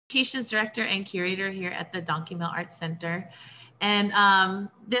Communications Director and Curator here at the Donkey Mill Arts Center. And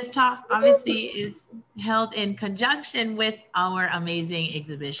this talk obviously is held in conjunction with our amazing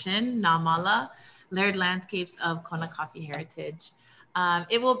exhibition, Nā Māla, Layered Landscapes of Kona Coffee Heritage.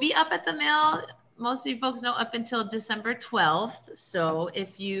 It will be up at the mill, most of you folks know, up until December 12th. So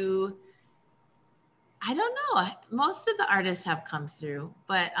if you, I don't know, most of the artists have come through,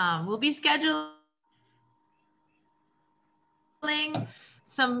 but we'll be scheduling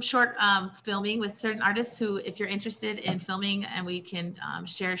some short filming with certain artists who, if you're interested in filming, and we can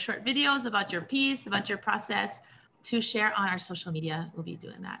share short videos about your piece, about your process to share on our social media. We'll be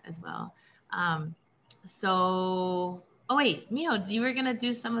doing that as well. So, oh wait, Mio, you were gonna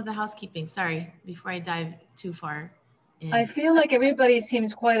do some of the housekeeping. Sorry, before I dive too far in. I feel like everybody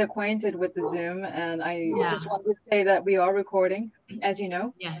seems quite acquainted with the Zoom, and I just want to say that we are recording, as you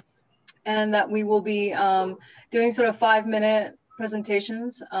know. Yes. And that we will be doing sort of 5-minute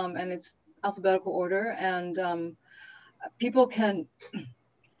presentations, and it's alphabetical order, and people can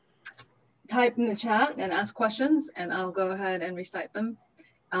type in the chat and ask questions, and I'll go ahead and recite them.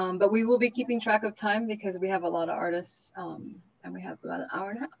 But we will be keeping track of time because we have a lot of artists, and we have about an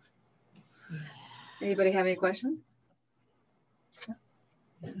hour and a half. Yeah. Anybody have any questions?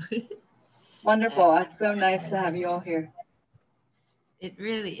 Wonderful. It's so nice to have you all here. It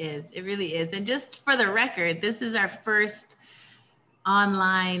really is. It really is. And just for the record, this is our first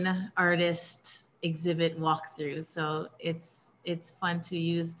online artist exhibit walkthrough. So it's fun to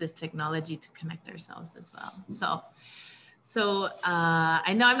use this technology to connect ourselves as well. So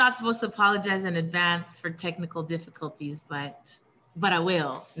I know I'm not supposed to apologize in advance for technical difficulties, but I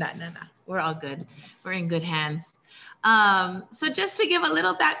will. No. We're all good. We're in good hands. So just to give a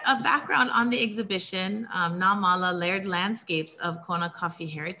little background on the exhibition, Nā Māla, Layered Landscapes of Kona Coffee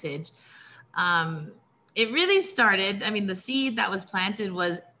Heritage. It really started, I mean, the seed that was planted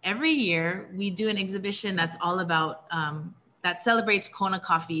was every year we do an exhibition that's all about, that celebrates Kona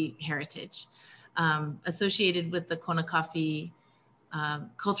coffee heritage, associated with the Kona Coffee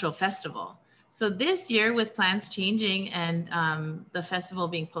Cultural Festival. So this year, with plans changing and the festival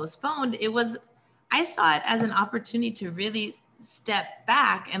being postponed, I saw it as an opportunity to really step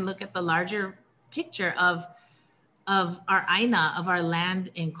back and look at the larger picture of our āina, of our land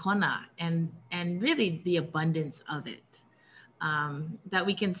in Kona, and really the abundance of it, that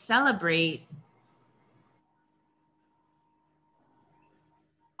we can celebrate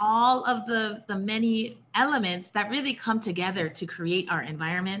all of the many elements that really come together to create our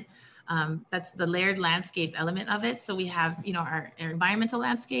environment. That's the layered landscape element of it. So we have, our environmental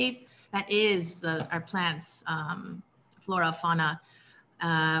landscape, that is our plants, flora, fauna.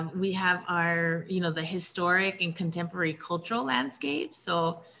 We have our, the historic and contemporary cultural landscape.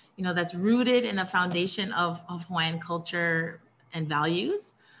 So, that's rooted in a foundation of Hawaiian culture and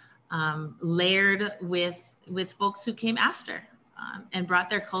values, layered with folks who came after, and brought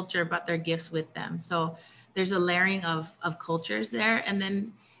their culture, brought their gifts with them. So there's a layering of cultures there. And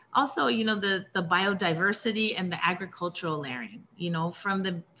then also, the biodiversity and the agricultural layering, from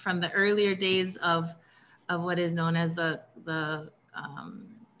the earlier days of what is known as the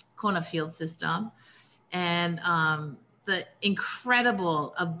Kona field system, and the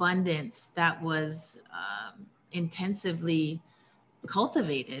incredible abundance that was intensively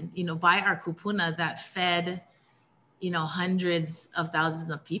cultivated, by our kupuna that fed, hundreds of thousands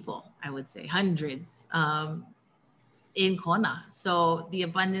of people, I would say hundreds, in Kona. So the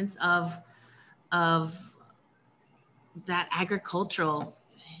abundance of that agricultural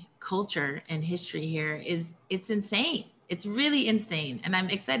culture and history here it's insane. It's really insane. And I'm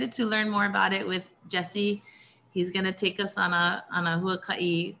excited to learn more about it with Jesse. He's going to take us on a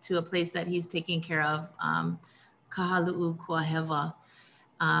huaka'i to a place that he's taking care of, Kahalu'u Kuaheva.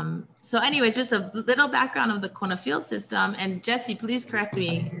 So anyways, just a little background of the Kona field system. And Jesse, please correct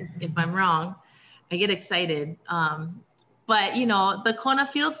me if I'm wrong. I get excited. But the Kona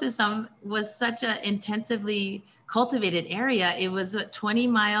field system was such an intensively cultivated area. It was 20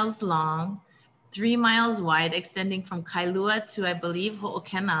 miles long, 3 miles wide, extending from Kailua to, I believe,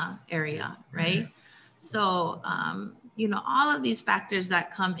 Ho'okena area, right? So, all of these factors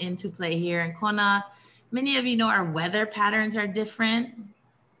that come into play here in Kona. Many of you know our weather patterns are different,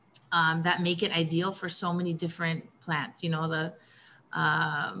 that make it ideal for so many different plants.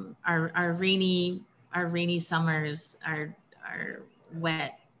 Our rainy summers, our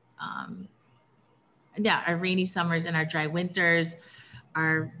wet, our rainy summers and our dry winters.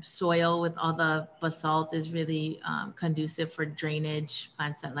 Our soil with all the basalt is really conducive for drainage,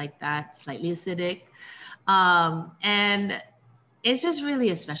 plants that like that, slightly acidic. And it's just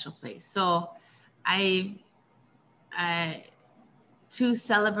really a special place. So I to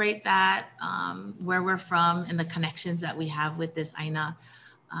celebrate that, where we're from and the connections that we have with this āina,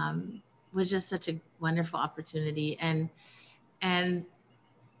 was just such a wonderful opportunity. And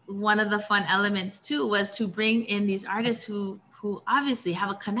one of the fun elements too was to bring in these artists who obviously have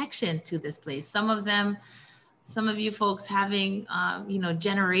a connection to this place. Some of you folks having, you know,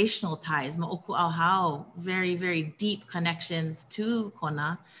 generational ties, ma'oku'auhau, very, very deep connections to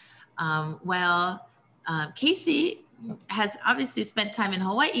Kona. While Casey has obviously spent time in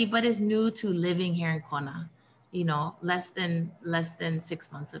Hawaii, but is new to living here in Kona, you know, less than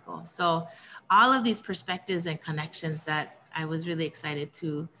 6 months ago. So all of these perspectives and connections that I was really excited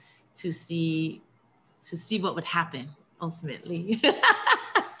to see what would happen ultimately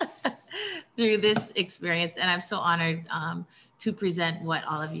through this experience. And I'm so honored to present what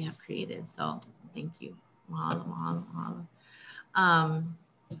all of you have created. So thank you. Mahalo, mahalo, mahalo.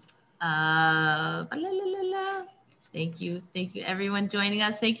 Thank you everyone joining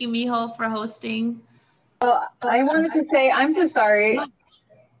us. Thank you, Miho, for hosting. Well, I wanted to say, I'm so sorry.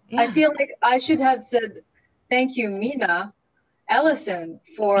 Yeah. I feel like I should have said, thank you, Mina Ellison,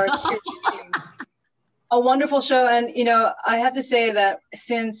 for curating a wonderful show. And, you know, I have to say that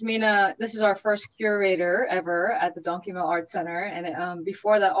since Mina, this is our first curator ever at the Donkey Mill Art Center. And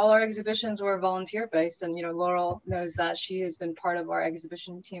before that, all our exhibitions were volunteer based. And, you know, Laurel knows that. She has been part of our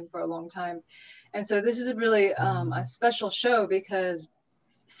exhibition team for a long time. And so this is really a special show because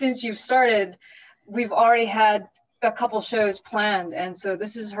since you've started, we've already had a couple shows planned. And so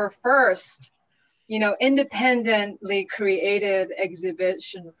this is her first, you know, independently created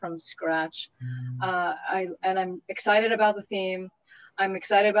exhibition from scratch. I'm excited about the theme. I'm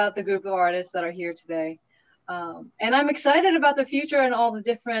excited about the group of artists that are here today. And I'm excited about the future and all the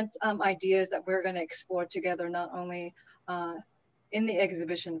different ideas that we're going to explore together, not only in the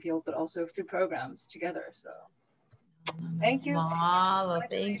exhibition field, but also through programs together. So thank you. Mahalo,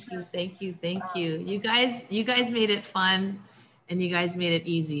 thank you. You guys made it fun and you guys made it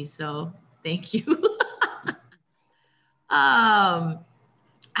easy. So thank you. I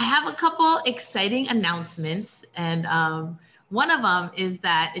have a couple exciting announcements, and one of them is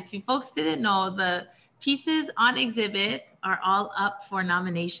that if you folks didn't know, the pieces on exhibit are all up for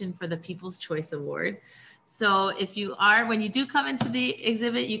nomination for the People's Choice Award. So if you are, when you do come into the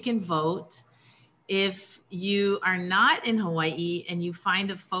exhibit, you can vote. If you are not in Hawaii and you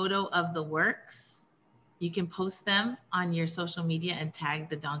find a photo of the works, you can post them on your social media and tag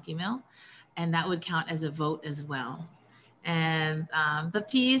the Donkey Mill, and that would count as a vote as well. And the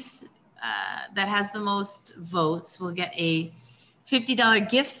piece that has the most votes will get a $50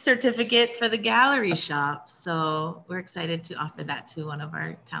 gift certificate for the gallery shop. So we're excited to offer that to one of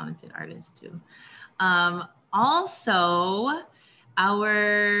our talented artists too. Also,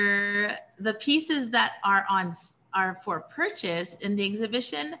 the pieces that are for purchase in the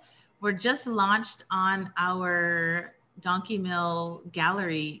exhibition were just launched on our Donkey Mill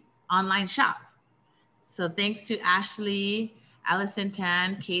Gallery online shop. So thanks to Ashley, Allison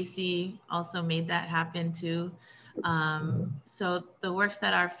Tan, Casey also made that happen too. So the works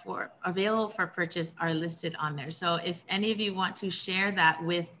that are available for purchase are listed on there. So if any of you want to share that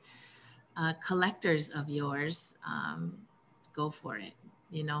with collectors of yours, go for it,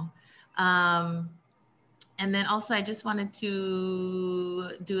 you know. And then also I just wanted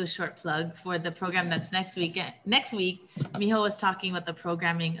to do a short plug for the program that's next week. Next week, Miho was talking about the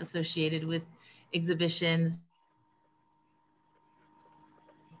programming associated with exhibitions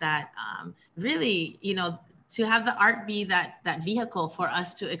that really, you know, to have the art be that vehicle for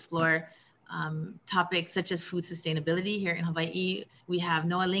us to explore topics such as food sustainability here in Hawaii. We have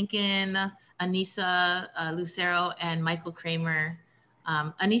Noah Lincoln, Anissa Lucero, and Michael Kramer.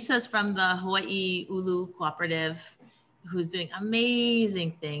 Anissa is from the Hawaii Ulu Cooperative, who's doing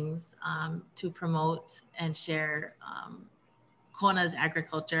amazing things to promote and share Kona's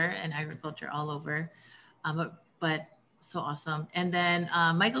agriculture and agriculture all over, but so awesome. And then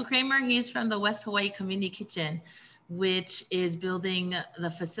Michael Kramer, he's from the West Hawaii Community Kitchen, which is building the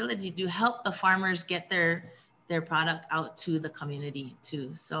facility to help the farmers get their product out to the community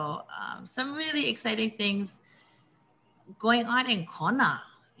too. So some really exciting things going on in Kona.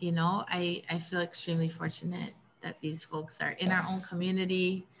 You know, I feel extremely fortunate that these folks are in our own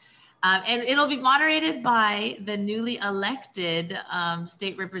community. And it'll be moderated by the newly elected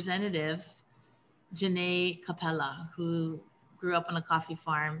state representative, Janae Capella, who grew up on a coffee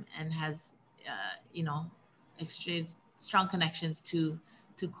farm and has, you know, extreme strong connections to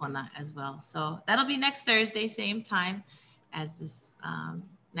Kona as well. So that'll be next Thursday, same time as this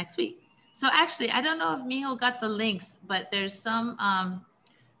next week. So actually, I don't know if Miho got the links, but there's some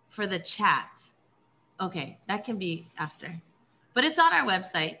for the chat. Okay, that can be after. but it's on our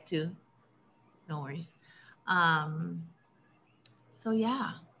website too. No worries. So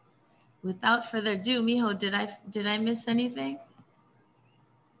yeah, without further ado, Miho, did I miss anything?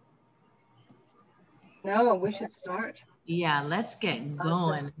 No, we should start. Yeah, let's get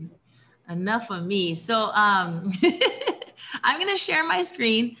going. Enough of me. So I'm gonna share my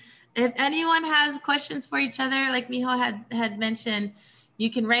screen. If anyone has questions for each other, like Miho had mentioned, you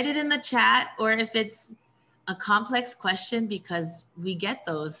can write it in the chat, or if it's a complex question, because we get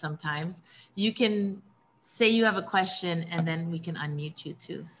those sometimes, you can say you have a question and then we can unmute you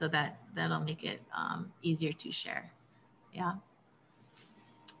too. So that'll make it easier to share. Yeah.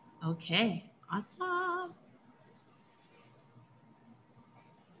 Okay, awesome.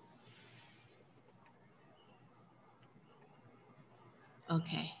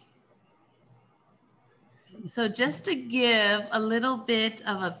 Okay. So just to give a little bit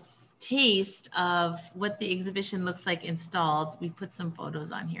of a taste of what the exhibition looks like installed, we put some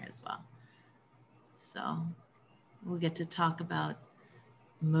photos on here as well. So we'll get to talk about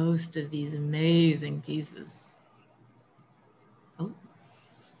most of these amazing pieces. Oh,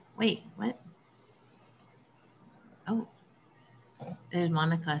 wait, what? Oh, there's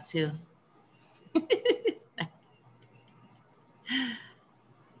Monica too.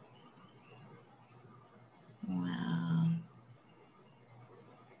 Wow.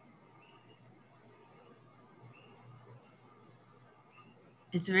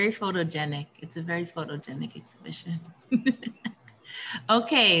 It's very photogenic. It's a very photogenic exhibition.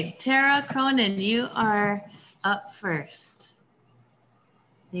 Okay, Tara Cronin, you are up first.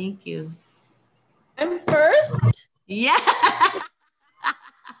 Thank you. I'm first? Yeah.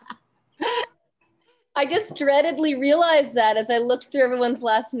 I just dreadedly realized that as I looked through everyone's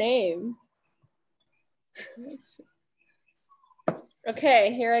last name.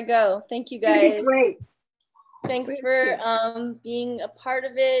 Okay, here I go. Thank you guys. Great. Thanks for being a part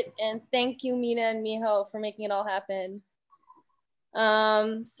of it, and thank you, Mina and Miho, for making it all happen.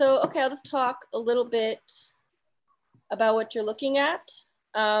 So, okay, I'll just talk a little bit about what you're looking at.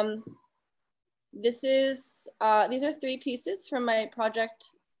 These are 3 pieces from my project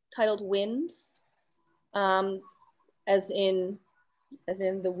titled Winds, as in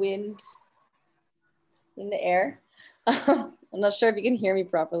the wind in the air. I'm not sure if you can hear me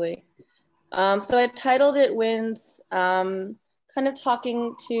properly. So I titled it Winds, kind of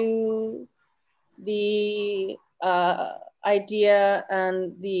talking to the idea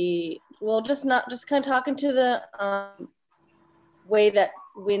and just kind of talking to the way that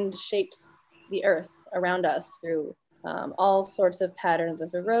wind shapes the earth around us through all sorts of patterns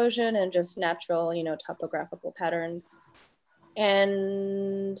of erosion and just natural, topographical patterns.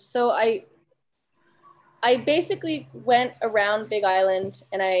 And so I basically went around Big Island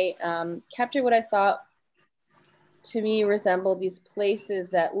and I captured what I thought to me resembled these places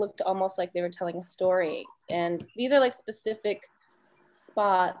that looked almost like they were telling a story. And these are like specific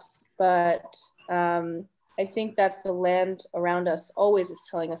spots, but I think that the land around us always is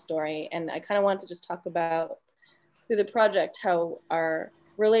telling a story. And I kind of wanted to just talk about through the project how our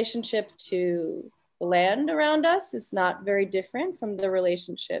relationship to the land around us is not very different from the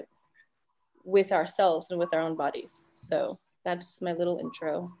relationship with ourselves and with our own bodies. So that's my little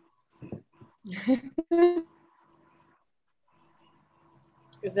intro.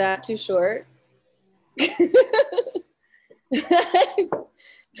 Is that too short?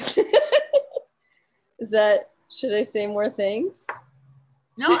 Should I say more things?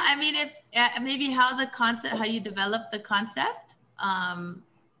 No, I mean, if maybe how you developed the concept, and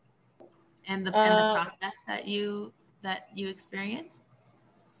the process that you experienced.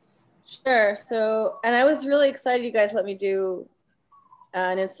 Sure. So, and I was really excited you guys let me do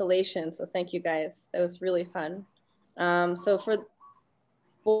an installation. So thank you guys. That was really fun. So for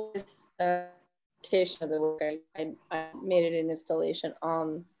this presentation of the work, I made it an installation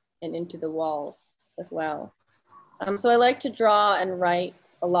on and into the walls as well. So I like to draw and write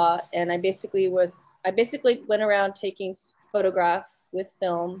a lot, and I basically went around taking photographs with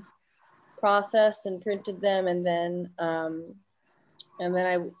film, processed and printed them, and then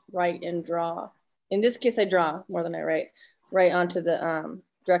I write and draw. In this case, I draw more than I write onto the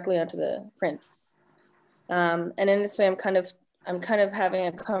directly onto the prints. And in this way, I'm kind of having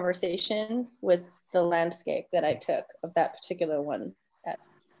a conversation with the landscape that I took of that particular one,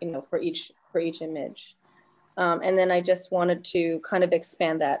 for each image. And then I just wanted to kind of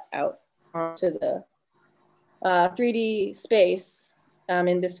expand that out onto the 3D space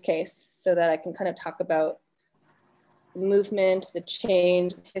in this case, so that I can kind of talk about the movement, the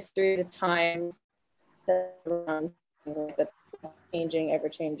change, the history, the time, the changing,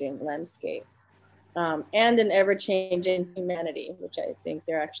 ever-changing landscape. and an ever-changing humanity, which I think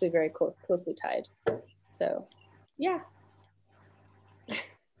they're actually very closely tied. So, yeah.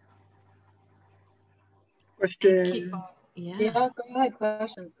 Question. Yeah, go ahead.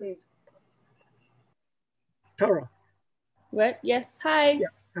 Questions, please. Tara. What? Yes. Hi. Yeah.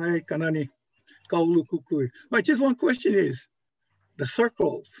 Hi, Kanani. Kaulu kukui. My just one question is the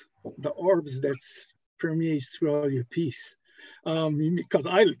circles, the orbs that permeates throughout your piece. Because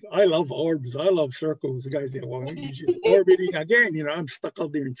I love orbs, I love circles. The guys say, well, you're just orbiting again. You know, I'm stuck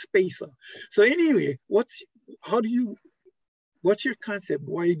out there in space. So anyway, what's your concept?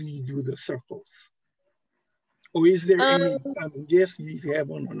 Why do you do the circles? Or is there any? Yes, if you have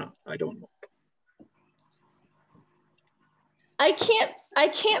one or not, I don't know. I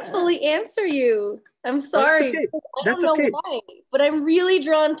can't fully answer you. I'm sorry. That's okay. I don't know why, but I'm really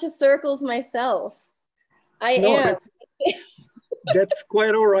drawn to circles myself. I am. That's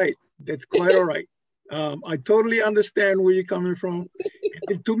quite all right. That's quite all right. I totally understand where you're coming from.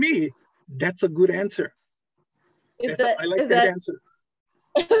 And to me, that's a good answer. I like that answer.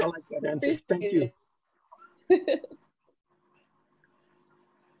 I like that answer. Thank you.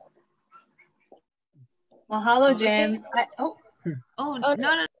 Mahalo, James. No.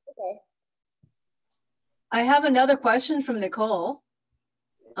 I have another question from Nicole.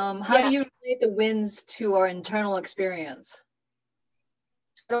 How do you relate the winds to our internal experience?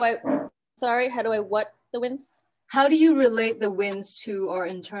 How do I what the winds? How do you relate the winds to our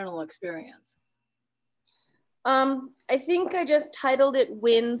internal experience? I think I just titled it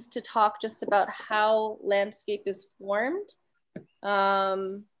Winds to talk just about how landscape is formed.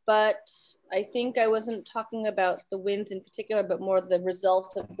 But I think I wasn't talking about the winds in particular, but more the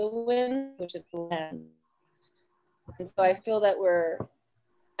result of the wind, which is the land. And so I feel that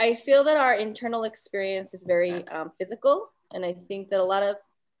our internal experience is very physical. And I think that a lot of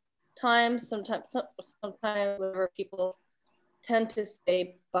times, sometimes whenever people tend to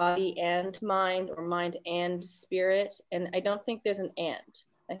say body and mind or mind and spirit. And I don't think there's an and.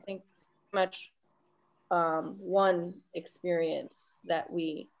 I think it's much one experience that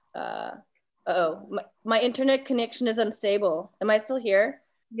we, my internet connection is unstable. Am I still here?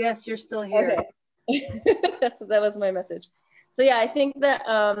 Yes, you're still here. Okay. That was my message. So yeah, I think that,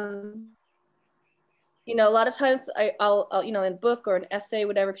 you know, a lot of times I'll you know, in a book or an essay,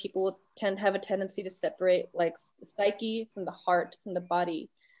 whatever, people will have a tendency to separate like the psyche from the heart, from the body.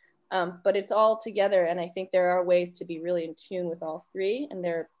 But it's all together. And I think there are ways to be really in tune with all three. And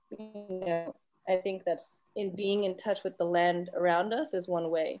you know, I think that's in being in touch with the land around us is one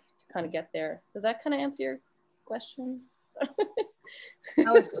way to kind of get there. Does that kind of answer your question?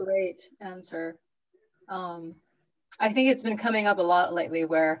 That was a great answer. I think it's been coming up a lot lately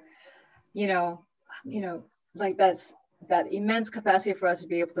where, you know, like that immense capacity for us to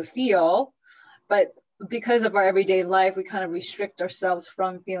be able to feel, but because of our everyday life, we kind of restrict ourselves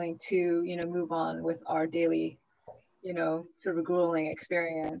from feeling to, you know, move on with our daily, you know, sort of grueling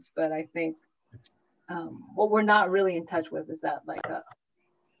experience. But I think what we're not really in touch with is that like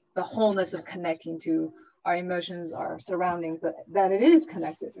the wholeness of connecting to our emotions, our surroundings, that it is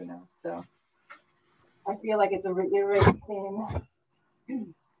connected, you know. So I feel like it's a reiterated theme.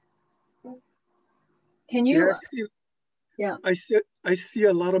 Can you? Yeah. I see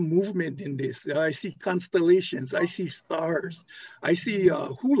a lot of movement in this. I see constellations. I see stars. I see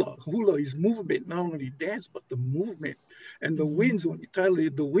hula. Hula is movement, not only dance, but the movement. And the winds, when you title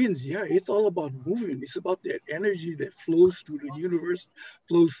it the winds, yeah, it's all about movement. It's about that energy that flows through the universe,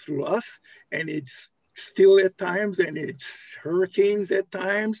 flows through us, and it's still at times, and it's hurricanes at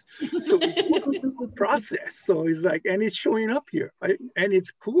times. So it's process. So it's like, and it's showing up here, and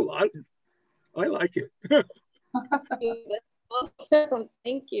it's cool. I like it. Awesome.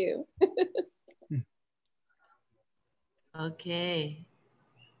 Thank you. Okay,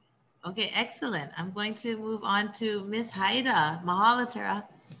 excellent. I'm going to move on to Miss Haida. Mahalo, Tara.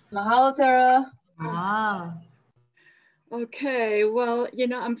 Mahalo, Tara. Wow. Okay, well, you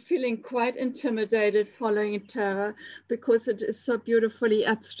know, I'm feeling quite intimidated following Tara because it is so beautifully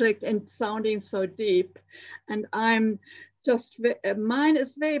abstract and sounding so deep. And I'm just, mine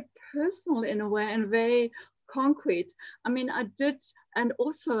is very personal in a way and very concrete. I mean, and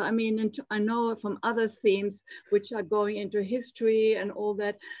also, I mean, I know from other themes which are going into history and all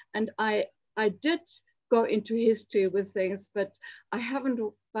that, and I did go into history with things, but I haven't,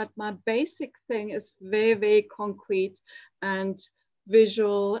 but my basic thing is very, very concrete and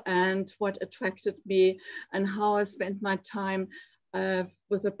visual, and what attracted me and how I spent my time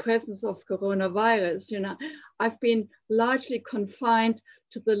with the presence of coronavirus. You know, I've been largely confined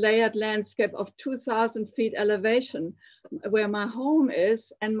to the layered landscape of 2,000 feet elevation, where my home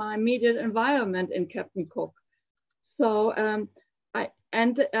is and my immediate environment in Captain Cook. So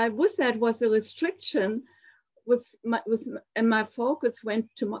with that was a restriction, and my focus went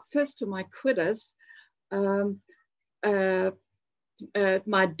to first to my critters,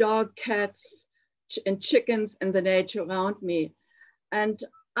 my dog, cats, and chickens, and the nature around me. And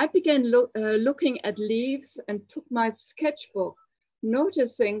I began looking at leaves and took my sketchbook,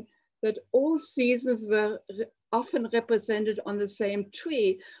 noticing that all seasons were often represented on the same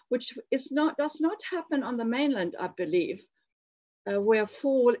tree, which does not happen on the mainland, I believe, where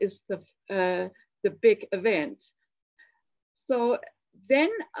fall is the big event. So then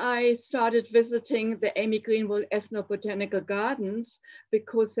I started visiting the Amy Greenwald Ethnobotanical Gardens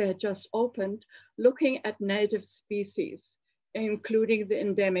because they had just opened, looking at native species, including the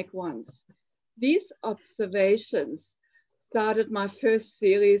endemic ones. These observations started my first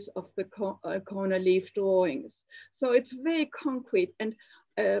series of the Kona leaf drawings. So it's very concrete, and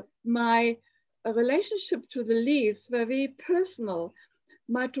my relationship to the leaves were very personal.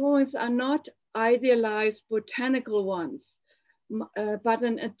 My drawings are not idealized botanical ones, but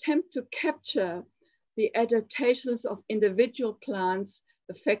an attempt to capture the adaptations of individual plants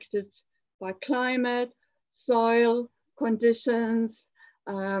affected by climate, soil conditions,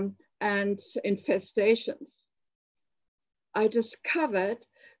 and infestations. I discovered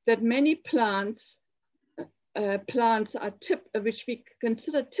that many plants which we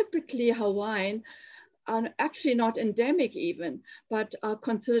consider typically Hawaiian are actually not endemic even, but are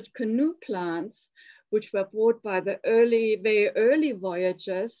considered canoe plants, which were brought by the very early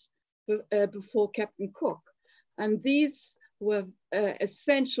voyagers before Captain Cook. And these were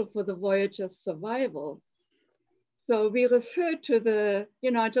essential for the voyagers' survival. So we refer to the,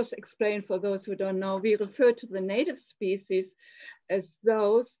 I just explained for those who don't know, we refer to the native species as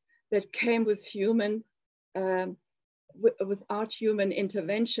those that came with without human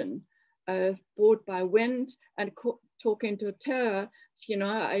intervention, brought by wind. And talking to Tara,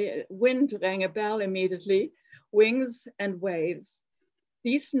 wind rang a bell immediately, wings and waves.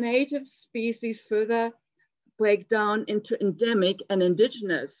 These native species further break down into endemic and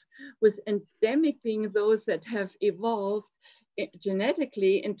indigenous, with endemic being those that have evolved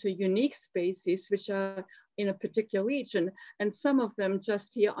genetically into unique species which are in a particular region, and some of them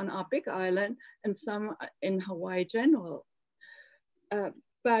just here on our big island and some in Hawaii general.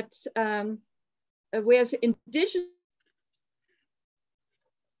 Whereas indigenous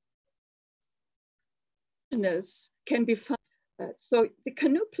can be found. So the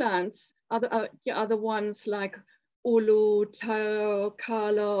canoe plants are the ones like ulu, taro,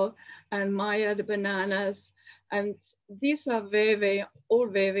 kalo, and maya, the bananas. And these are all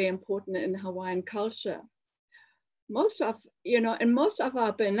very important in Hawaiian culture. Most of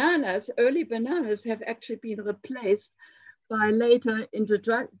our bananas, early bananas, have actually been replaced by later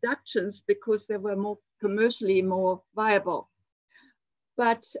introductions because they were commercially more viable.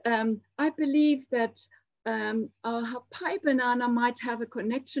 But I believe that our Hawaii banana might have a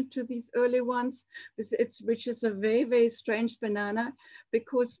connection to these early ones, which is a very, very strange banana,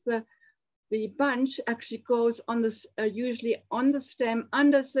 because the bunch actually goes on this usually on the stem,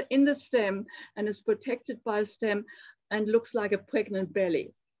 in the stem, and is protected by a stem and looks like a pregnant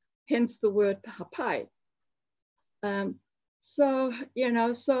belly, hence the word hapai. So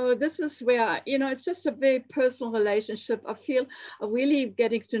this is where, it's just a very personal relationship. I feel really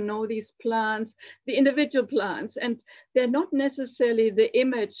getting to know these plants, the individual plants, and they're not necessarily the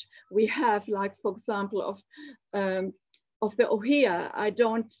image we have, like, for example, of the ohia. I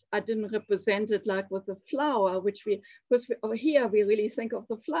didn't represent it like with the flower, because here we really think of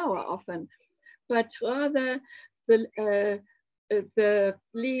the flower often, but rather the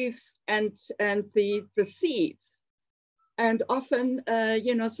leaves and the seeds. And often,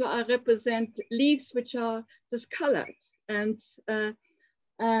 so I represent leaves which are discolored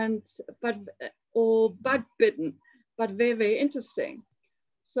or bug bitten, but very, very interesting.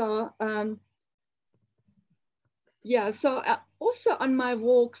 So also on my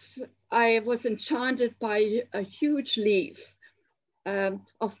walks, I was enchanted by a huge leaf of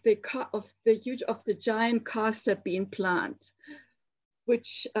the giant castor bean plant,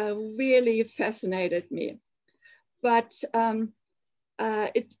 which really fascinated me. But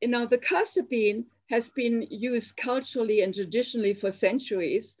the castor bean has been used culturally and traditionally for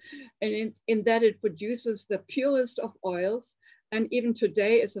centuries, and in that it produces the purest of oils, and even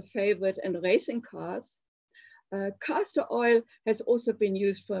today is a favorite in racing cars. Castor oil has also been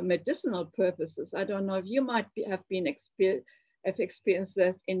used for medicinal purposes. I don't know if you might have been have experienced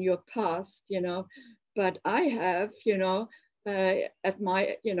that in your past, you know, but I have, you know, at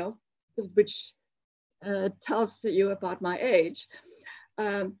my, you know, which tells you about my age.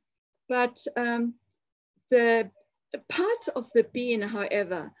 But the parts of the bean,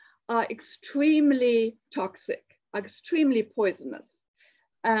 however, are extremely toxic, extremely poisonous.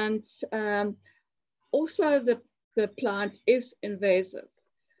 And also the plant is invasive.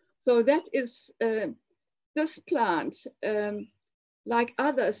 So that is, this plant, like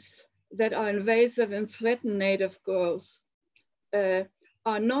others that are invasive and threaten native growth,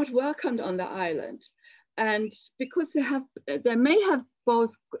 are not welcomed on the island. And because they may have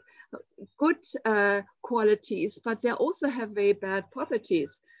both good qualities, but they also have very bad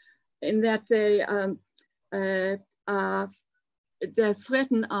properties in that they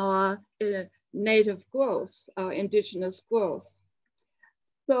threaten our native growth, our indigenous growth.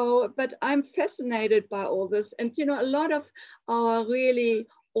 So, but I'm fascinated by all this. And, you know, a lot of our really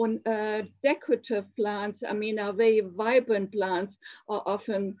decorative plants, I mean, our very vibrant plants are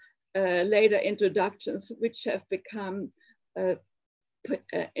often later introductions, which have become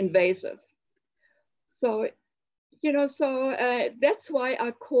invasive. So, you know, so that's why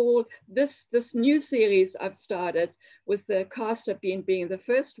I call this new series I've started, with the castor bean being the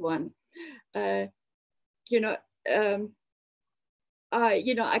first one. You know,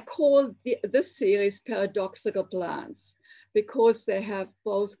 I call this series Paradoxical Plants, because they have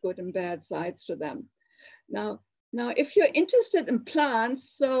both good and bad sides to them. Now, if you're interested in plants,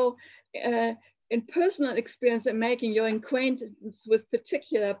 so in personal experience and making your acquaintance with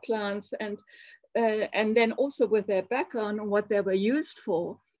particular plants, and then also with their background and what they were used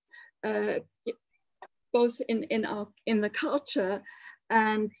for, both in the culture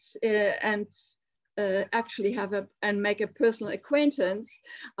and actually make a personal acquaintance,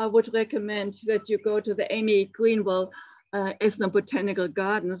 I would recommend that you go to the Amy Greenwell Ethnobotanical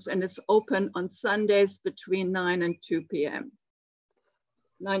Gardens, and it's open on Sundays between 9 and 2 p.m.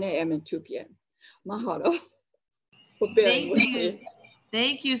 9 a.m. and 2 p.m. Mahalo for bearing with me.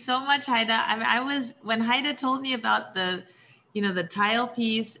 Thank you so much, Haida. When Haida told me about the tile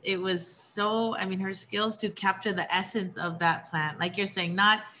piece, it was so, I mean, her skills to capture the essence of that plant, like you're saying,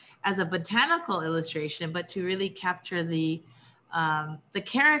 not as a botanical illustration, but to really capture the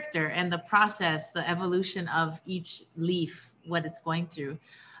character and the process, the evolution of each leaf, what it's going through.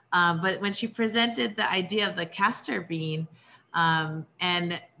 But when she presented the idea of the castor bean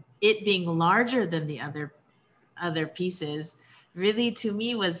and it being larger than the other pieces, really to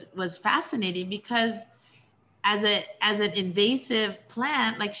me was fascinating, because as an invasive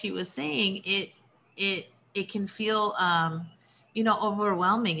plant, like she was saying, it can feel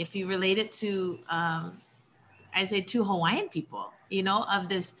overwhelming if you relate it to I say to Hawaiian people, of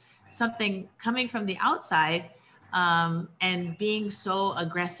this something coming from the outside and being so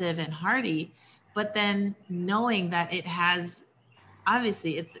aggressive and hardy, but then knowing that it has,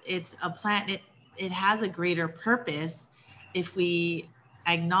 obviously it's a plant, it has a greater purpose if we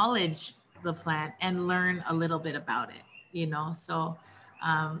acknowledge the plant and learn a little bit about it, so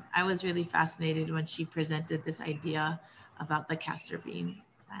I was really fascinated when she presented this idea about the castor bean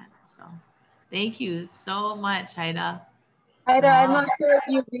plant. So thank you so much, Haida. Haida, I'm not sure if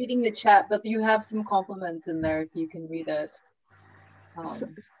you're reading the chat, but you have some compliments in there if you can read it.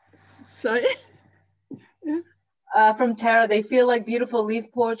 Sorry? From Tara, they feel like beautiful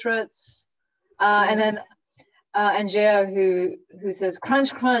leaf portraits. And then Angea, who says,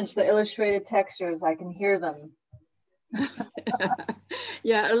 crunch, crunch, the illustrated textures, I can hear them.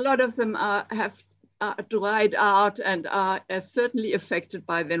 Yeah, a lot of them have dried out and are certainly affected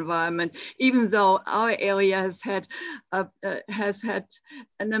by the environment, even though our area has had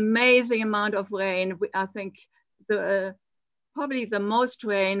an amazing amount of rain. I think probably the most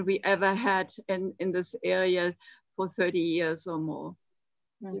rain we ever had in this area for 30 years or more.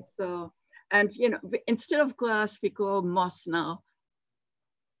 Nice. So, and instead of grass, we grow moss now.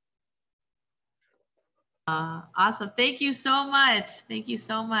 Awesome. Thank you so much. Thank you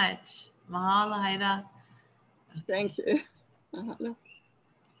so much. Mahalo, Haida. Okay. Thank you. Mahalo.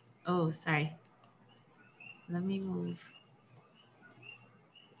 Oh, sorry. Let me move.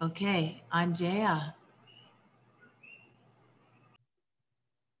 Okay, Angea.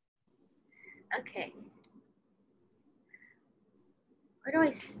 Okay. Where do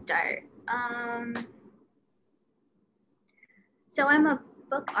I start? So I'm a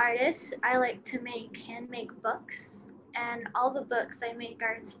book artist. I like to handmade books, and all the books I make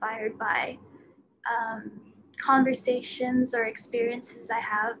are inspired by conversations or experiences I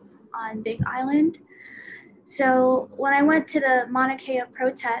have on Big Island. So when I went to the Mauna Kea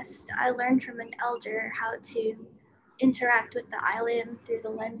protest, I learned from an elder how to interact with the island through the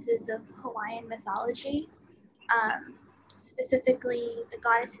lenses of Hawaiian mythology, specifically the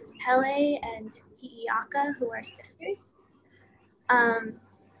goddesses Pele and Hi'iaka, who are sisters.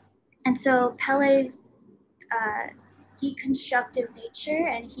 And so Pele's deconstructive nature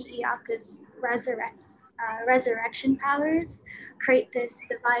and Hi'iaka's resurrection powers create this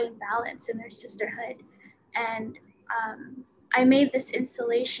divine balance in their sisterhood. And I made this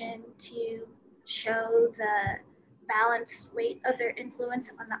installation to show the balanced weight of their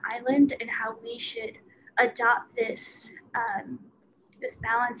influence on the island and how we should adopt this this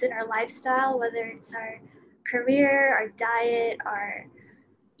balance in our lifestyle, whether it's our career, our diet, our,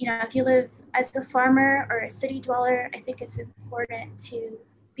 you know, if you live as a farmer or a city dweller, I think it's important to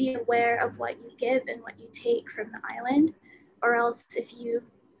be aware of what you give and what you take from the island, or else if you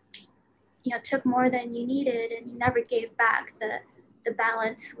took more than you needed and you never gave back, the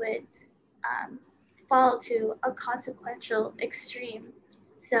balance would fall to a consequential extreme.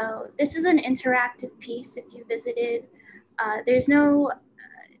 So this is an interactive piece. If you visited, there's no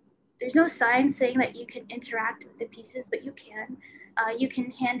sign saying that you can interact with the pieces, but you can. You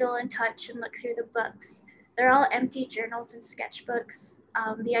can handle and touch and look through the books. They're all empty journals and sketchbooks.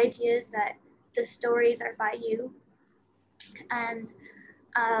 The idea is that the stories are by you. And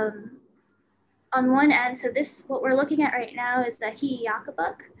on one end, so this, what we're looking at right now is the Hi'iaka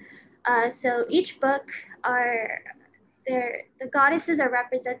book. So each book the goddesses are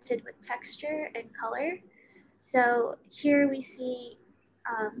represented with texture and color. So here we see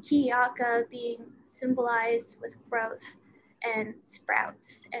Hi'iaka being symbolized with growth and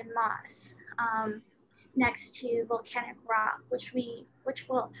sprouts and moss, next to volcanic rock, which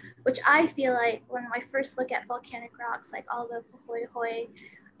I feel like when I first look at volcanic rocks, like all the pohoi,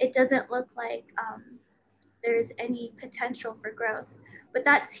 it doesn't look like there's any potential for growth, but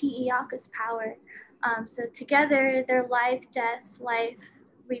that's Hi'iaka's power. So together, they're life, death, life,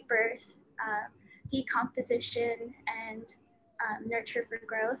 rebirth, decomposition, and nurture for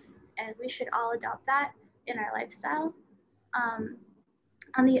growth. And we should all adopt that in our lifestyle.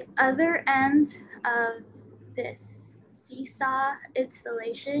 On the other end of this seesaw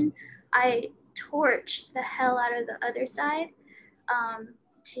installation, I torched the hell out of the other side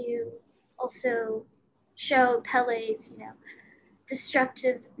to also show Pele's,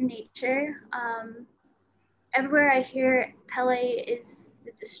 destructive nature. Everywhere I hear Pele is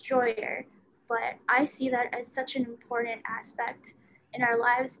the destroyer, but I see that as such an important aspect in our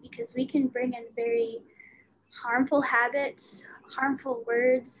lives because we can bring in very harmful habits, harmful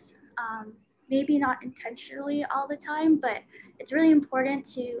words, maybe not intentionally all the time, but it's really important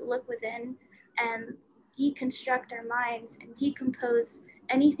to look within and deconstruct our minds and decompose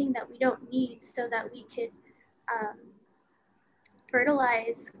anything that we don't need so that we could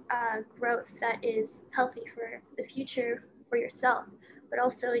fertilize growth that is healthy for the future for yourself, but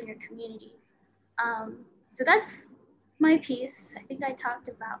also in your community. So that's my piece. I think I talked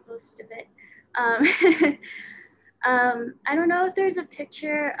about most of it. I don't know if there's a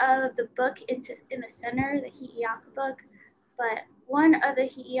picture of the book in the center, the Hi'iaka book, but one of the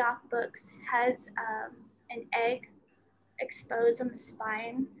Hi'iaka books has an egg exposed on the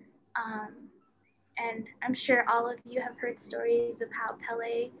spine. And I'm sure all of you have heard stories of how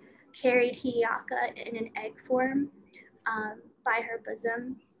Pele carried Hi'iaka in an egg form by her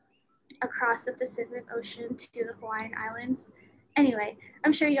bosom across the Pacific Ocean to the Hawaiian Islands. Anyway,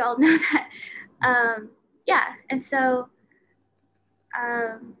 I'm sure you all know that. Yeah, and so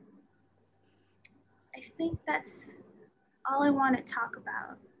I think that's all I want to talk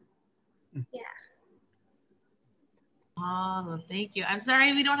about. Yeah. Oh, thank you. I'm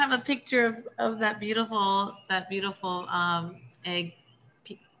sorry we don't have a picture of that beautiful egg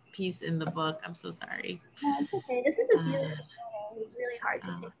piece in the book. I'm so sorry. No, it's okay. This is a beautiful photo. It was really hard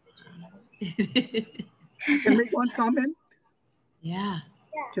to take pictures of. Can I make one comment? Yeah.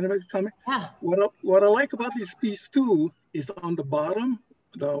 Can I make a comment? Yeah. What I like about this piece too is on the bottom,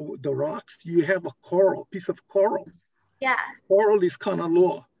 the rocks, you have a piece of coral. Yeah. Coral is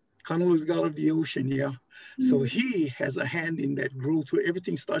Kanaloa. Kanaloa is god of the ocean, yeah. Mm-hmm. So he has a hand in that growth where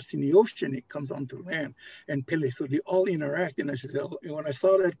everything starts in the ocean, it comes onto land and Pele. So they all interact. And I said, when I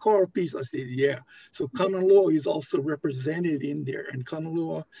saw that coral piece, I said, yeah. So Kanaloa is also represented in there. And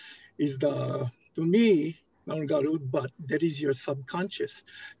Kanaloa is to me, not only God, but that is your subconscious.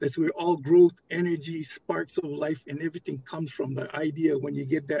 That's where all growth, energy, sparks of life, and everything comes from. The idea when you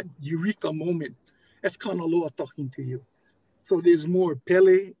get that eureka moment, that's Kanaloa talking to you. So there's more.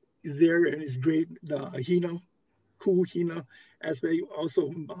 Pele is there and it's great. The Hina aspect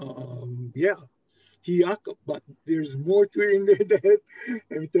also, yeah, Hi'iaka, but there's more to it in there that,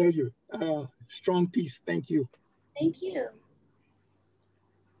 let me tell you, strong piece. Thank you. Thank you.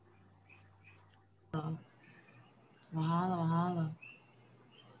 Mahalo, mahalo.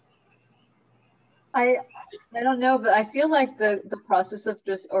 I don't know, but I feel like the process of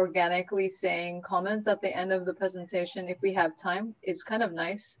just organically saying comments at the end of the presentation, if we have time, is kind of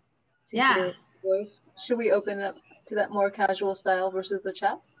nice to hear voice. Should we open it up to that more casual style versus the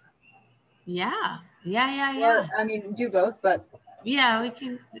chat? Yeah. Or, I mean, do both, but yeah, we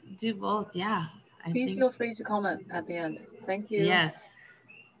can do both. Yeah. Please feel free to comment at the end. Thank you. Yes.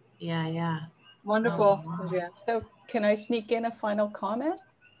 Yeah. Wonderful, Oh, Andrea. So can I sneak in a final comment?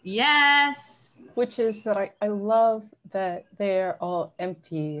 Yes. Which is that I love that they're all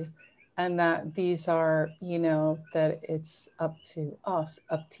empty and that these are, you know, that it's up to us,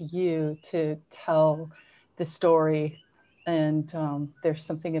 up to you to tell the story. And there's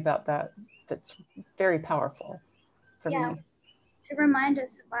something about that that's very powerful for me. To remind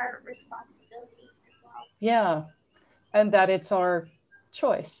us of our responsibility as well. Yeah, and that it's our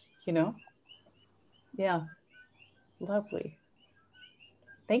choice, you know? Yeah, lovely.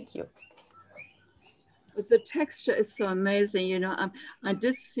 Thank you. But the texture is so amazing, you know. I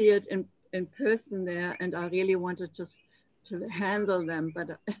did see it in person there, and I really wanted just to handle them,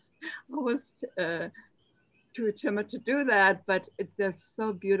 but I was too timid to do that. But they're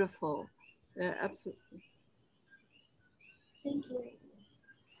so beautiful. They're absolutely. Thank you.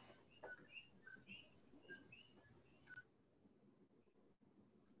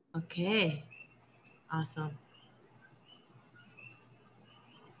 Okay. Awesome.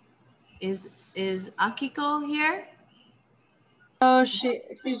 Is Akiko here? Oh,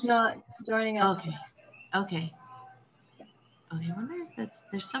 she's not joining us. Okay. I wonder if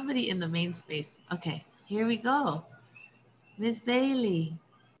there's somebody in the main space. Okay, here we go. Miss Bailey.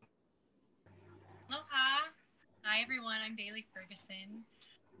 Aloha. Hi, everyone. I'm Bailey Ferguson.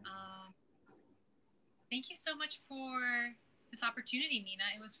 Thank you so much for this opportunity, Mina.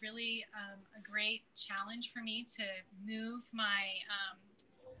 It was really a great challenge for me to move my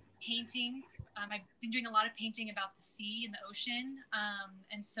painting. I've been doing a lot of painting about the sea and the ocean.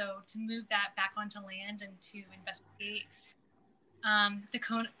 And so to move that back onto land and to investigate the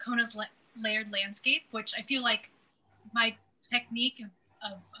Kona's layered landscape, which I feel like my technique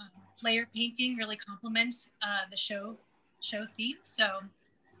of layer painting really complements the show theme. So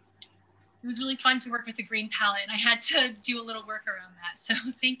it was really fun to work with the green palette, and I had to do a little work around that. So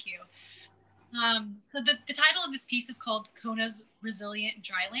thank you. So the title of this piece is called Kona's Resilient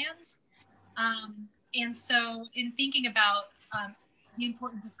Drylands. And so in thinking about the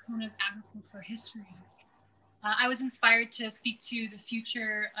importance of Kona's agricultural history, I was inspired to speak to the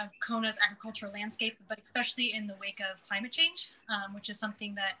future of Kona's agricultural landscape, but especially in the wake of climate change, which is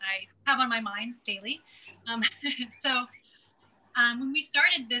something that I have on my mind daily. So when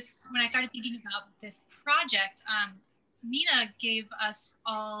I started thinking about this project, Mina gave us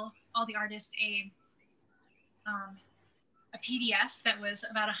all the artists a PDF that was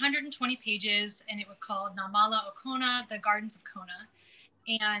about 120 pages, and it was called Nā Māla o Kona, The Gardens of Kona.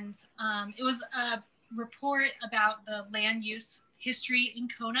 And it was a report about the land use history in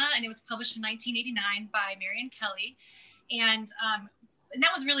Kona, and it was published in 1989 by Marion Kelly. And that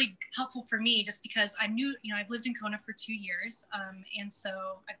was really helpful for me just because I knew, you know, I've lived in Kona for 2 years. And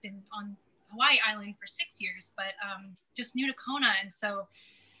so I've been on Hawaii Island for 6 years, but just new to Kona. And so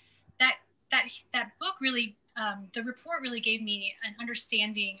that book really, the report really gave me an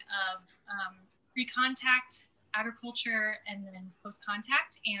understanding of pre-contact agriculture and then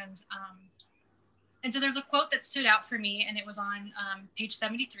post-contact. And so there's a quote that stood out for me, and it was on page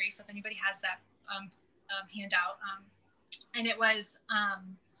 73. So if anybody has that handout, and it was,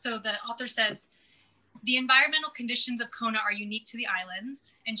 so the author says, the environmental conditions of Kona are unique to the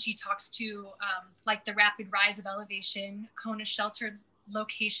islands. And she talks to like the rapid rise of elevation, Kona's sheltered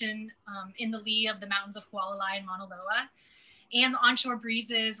location in the lee of the mountains of Hualalai and Mauna Loa, and the onshore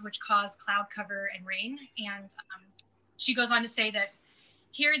breezes, which cause cloud cover and rain. And she goes on to say that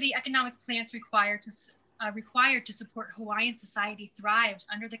here the economic plants required to support Hawaiian society thrived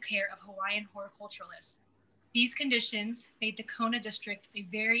under the care of Hawaiian horticulturalists. These conditions made the Kona district a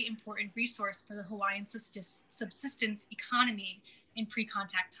very important resource for the Hawaiian subsistence economy in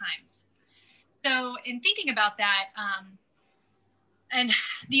pre-contact times. So in thinking about that, and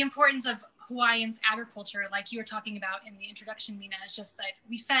the importance of Hawaiians agriculture, like you were talking about in the introduction, Mina, is just that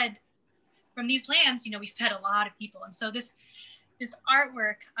we fed from these lands, you know, we fed a lot of people. And so this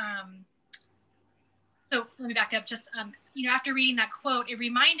artwork, so let me back up, just, you know, after reading that quote, it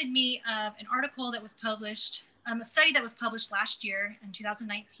reminded me of an article that was published, a study that was published last year in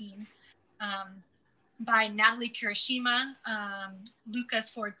 2019 by Natalie Kirishima, Lucas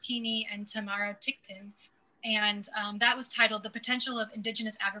Fortini, and Tamara Tickton. And that was titled The Potential of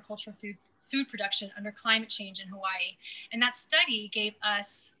Indigenous Agricultural Food Production Under Climate Change in Hawaii. And that study gave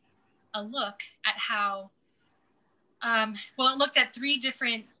us a look at how, well, it looked at 3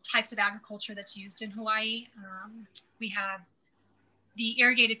 different types of agriculture that's used in Hawaii. We have the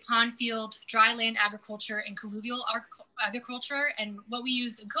irrigated pond field, dry land agriculture, and colluvial agriculture. And what we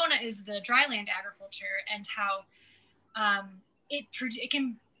use in Kona is the dry land agriculture, and how it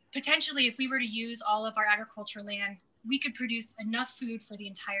can potentially, if we were to use all of our agriculture land, we could produce enough food for the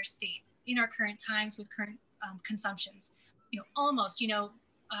entire state in our current times with current consumptions. Almost, we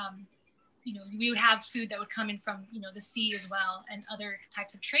would have food that would come in from, the sea as well, and other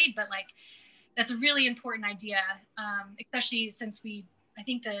types of trade. But like, that's a really important idea, especially since I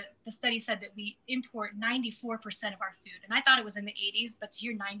think the study said that we import 94% of our food. And I thought it was in the 80s, but to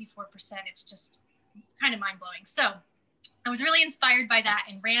hear 94%, it's just kind of mind blowing. So I was really inspired by that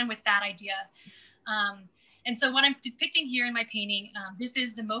and ran with that idea. And so what I'm depicting here in my painting, this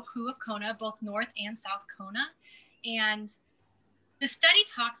is the Moku of Kona, both North and South Kona. And the study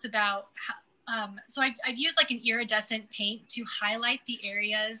talks about, so I've used like an iridescent paint to highlight the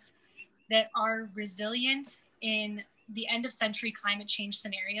areas that are resilient in the end of century climate change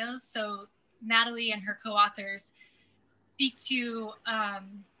scenarios. So Natalie and her co-authors speak to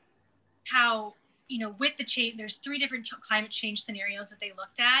how, with the change, there's 3 different climate change scenarios that they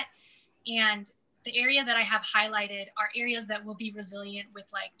looked at. And the area that I have highlighted are areas that will be resilient with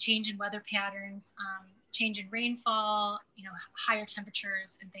like change in weather patterns, change in rainfall, higher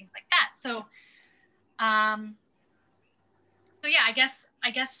temperatures and things like that. So, so yeah, I guess,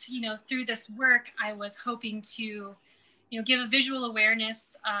 through this work, I was hoping to, give a visual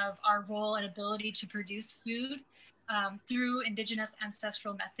awareness of our role and ability to produce food through indigenous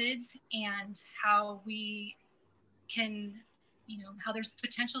ancestral methods, and how we can, how there's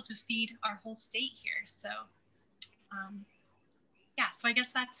potential to feed our whole state here. So yeah, so I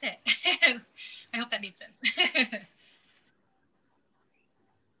guess that's it. I hope that made sense.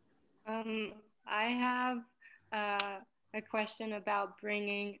 I have a question about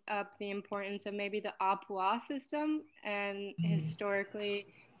bringing up the importance of maybe the āpua system, and historically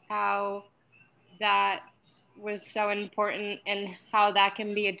how that was so important and how that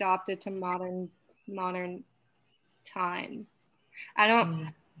can be adopted to modern times. I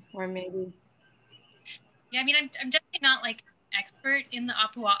don't, or maybe. Yeah, I mean, I'm definitely not like an expert in the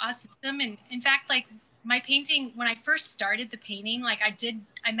āpua system. And in fact, like my painting, when I first started the painting, like I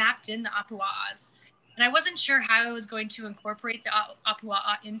mapped in the āpua'as. And I wasn't sure how I was going to incorporate the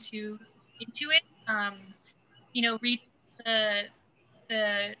āpua'a into it. Read the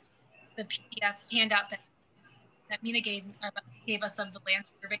PDF handout that Mina gave us of the land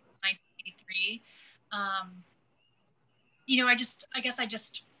survey in 1983. I guess I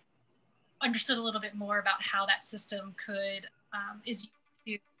understood a little bit more about how that system is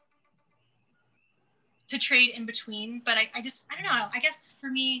used to trade in between. But I don't know. I guess for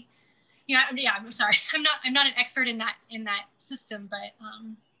me, I'm sorry. I'm not an expert in that system, but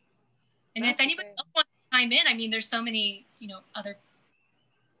and if anybody else wants to chime in, I mean, there's so many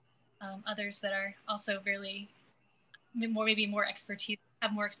others that are also really maybe more expertise,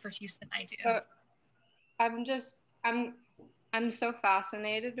 have more expertise than I do. I'm so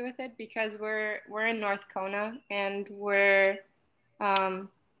fascinated with it because we're in North Kona, and we're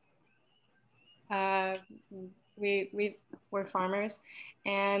farmers,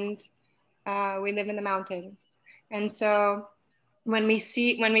 and we live in the mountains. And so when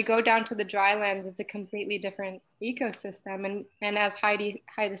we go down to the drylands, it's a completely different ecosystem. And as Heidi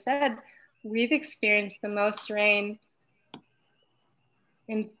said, we've experienced the most rain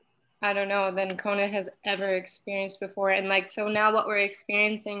than Kona has ever experienced before. And so now what we're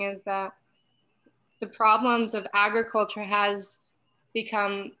experiencing is that the problems of agriculture has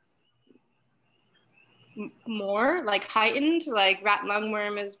become more heightened, rat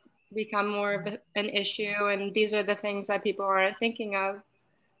lungworm has become more of an issue. And these are the things that people aren't thinking of,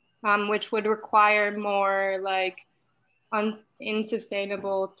 which would require more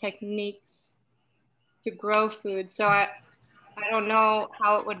unsustainable techniques to grow food. So I don't know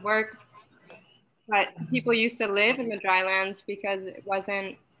how it would work, but people used to live in the drylands because it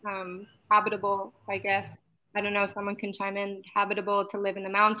wasn't habitable, I guess. I don't know if someone can chime in, habitable to live in the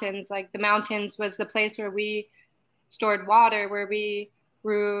mountains. The mountains was the place where we stored water, where we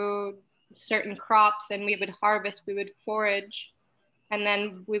grew certain crops, and we would harvest, we would forage, and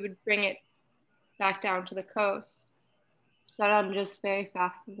then we would bring it back down to the coast. So I'm just very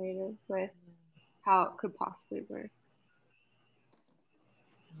fascinated with how it could possibly work.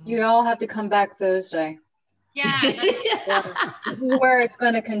 You all have to come back Thursday. Yeah. This is where it's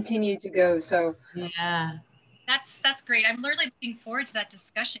going to continue to go. So yeah. That's great. I'm really looking forward to that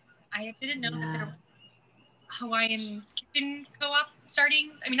discussion. I didn't know that there was a Hawaiian kitchen co-op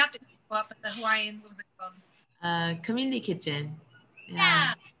starting. I mean, not the co-op, but the Hawaiian, what was it called? Community kitchen.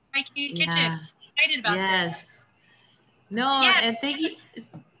 Yeah, my community kitchen. Excited about this. No, and thank you.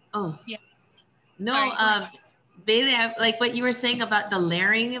 Oh, yeah. No, Sorry, Bailey, like what you were saying about the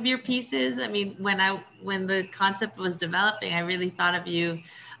layering of your pieces. I mean, when the concept was developing, I really thought of you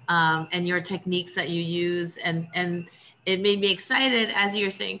and your techniques that you use, and it made me excited, as you're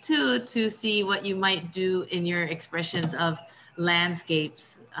saying too, to see what you might do in your expressions of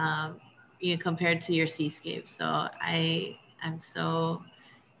landscapes, you know, compared to your seascapes. So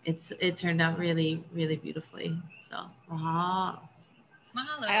it turned out really, really beautifully. So, wow.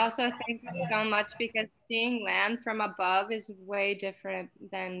 Mahalo. I also thank you so much, because seeing land from above is way different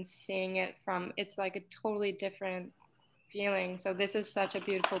than seeing it from, it's like a totally different feeling. So this is such a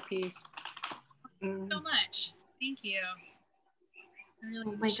beautiful piece. Thank you so much. Thank you. Really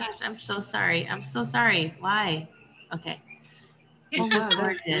oh my gosh, I'm so sorry. I'm so sorry. Why? Okay. It's just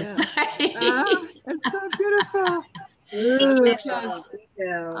gorgeous. Yeah. It's so beautiful. But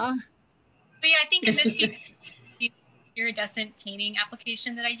yeah, I think in this piece, the iridescent painting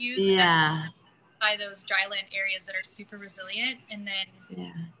application that I use, by those dryland areas that are super resilient, and then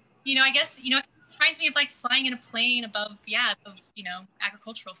you know, I guess, you know, it reminds me of like flying in a plane above, above, you know,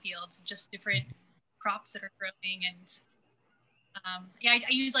 agricultural fields, just different crops that are growing. And I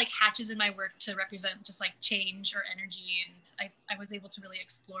use like hatches in my work to represent just like change or energy, and I was able to really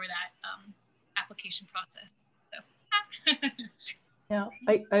explore that application process. So yeah,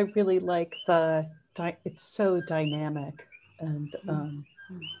 I really like it's so dynamic, and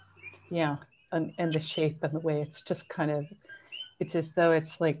yeah, and the shape and the way it's just kind of, it's as though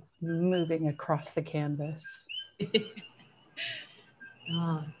it's like moving across the canvas.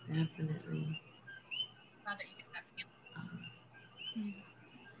 Oh, definitely. Glad that you get that feeling.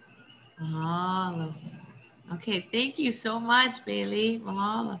 Mahalo. Okay, thank you so much, Bailey.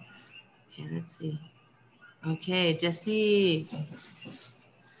 Mahalo. Okay, let's see. Okay, Jesse.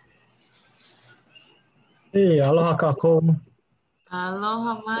 Hey, aloha kako.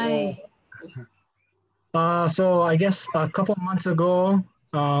 Aloha mai. So I guess a couple months ago,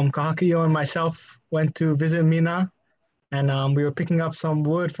 Kahakio and myself went to visit Mina, and we were picking up some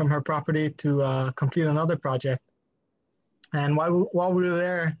wood from her property to complete another project. And while we were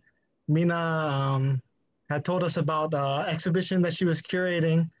there, Mina had told us about the exhibition that she was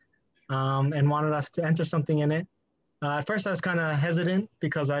curating, and wanted us to enter something in it. At first, I was kind of hesitant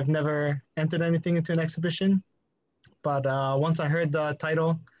because I've never entered anything into an exhibition. But once I heard the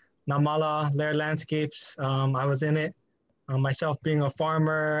title, Nā Māla, Lair Landscapes, I was in it. Myself being a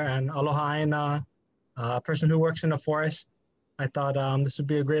farmer and aloha āina, a person who works in the forest, I thought this would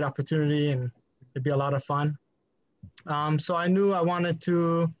be a great opportunity and it'd be a lot of fun. So I knew I wanted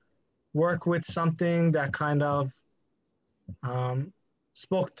to work with something that kind of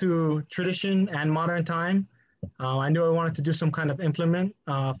spoke to tradition and modern time. I knew I wanted to do some kind of implement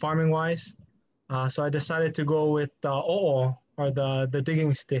farming-wise. So I decided to go with the o'o, or the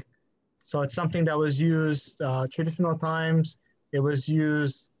digging stick. So it's something that was used traditional times. It was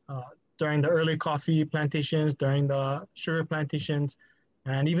used during the early coffee plantations, during the sugar plantations.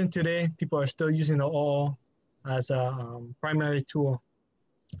 And even today, people are still using the o'o as a primary tool.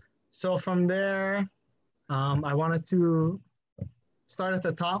 So from there, I wanted to start at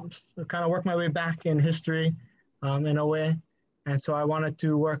the top, kind of work my way back in history in a way. And so I wanted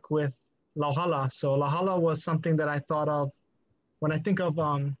to work with lauhala. So lauhala was something that I thought of when I think of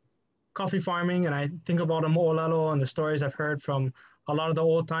coffee farming, and I think about the mo'olelo and the stories I've heard from a lot of the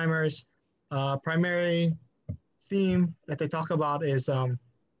old timers. Primary theme that they talk about is,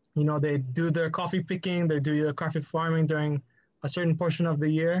 you know, they do their coffee picking, they do their coffee farming during a certain portion of the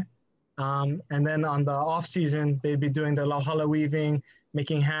year. And then on the off season, they'd be doing their lauhala weaving,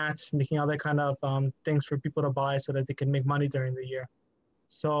 making hats, making other kind of things for people to buy so that they can make money during the year.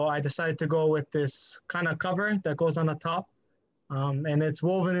 So I decided to go with this kind of cover that goes on the top. And it's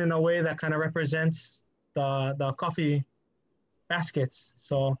woven in a way that kind of represents the coffee baskets.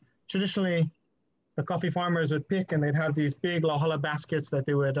 So traditionally, the coffee farmers would pick and they'd have these big lauhala baskets that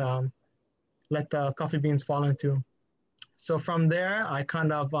they would let the coffee beans fall into. So from there, I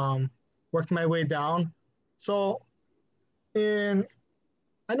kind of worked my way down. So I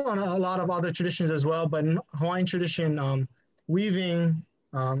know a lot of other traditions as well, but in Hawaiian tradition, weaving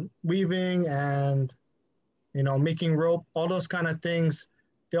and, you know, making rope, all those kind of things,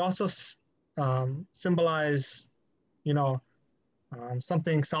 they also symbolize, you know,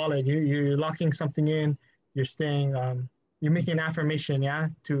 something solid. You're locking something in, you're staying, you're making an affirmation,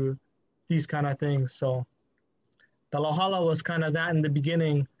 to these kind of things. So the Lohala was kind of that in the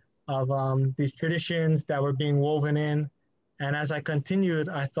beginning of these traditions that were being woven in. And as I continued,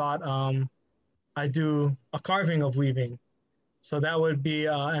 I thought I'd do a carving of weaving. So that would be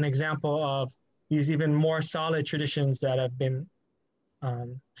an example of these even more solid traditions that have been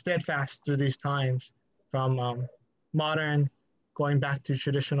steadfast through these times, from modern going back to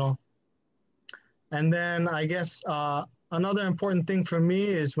traditional. And then I guess another important thing for me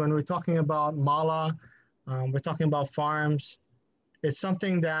is when we're talking about mala, we're talking about farms, it's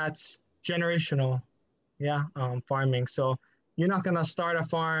something that's generational, yeah, farming. So you're not gonna start a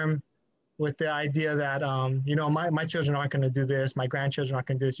farm with the idea that, you know, my children aren't gonna do this, my grandchildren aren't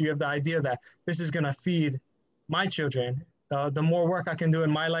gonna do this. You have the idea that this is gonna feed my children. The more work I can do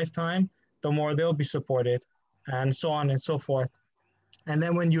in my lifetime, the more they'll be supported, and so on and so forth. And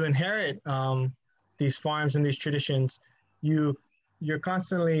then when you inherit these farms and these traditions, you're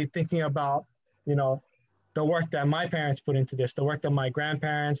constantly thinking about, you know, the work that my parents put into this, the work that my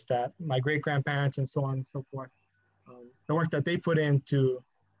grandparents, that my great-grandparents, and so on and so forth, the work that they put in to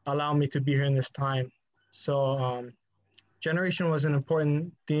allow me to be here in this time. So generation was an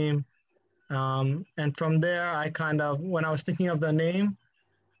important theme. And from there, I kind of, when I was thinking of the name,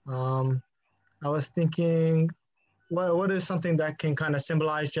 I was thinking, what is something that can kind of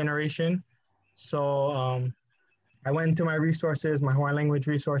symbolize generation? So I went into my resources, my Hawaiian language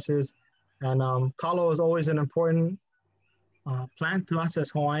resources, and kalo is always an important plant to us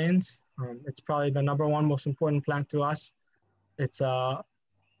as Hawaiians. It's probably the #1 most important plant to us. It's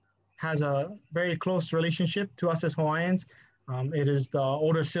has a very close relationship to us as Hawaiians. It is the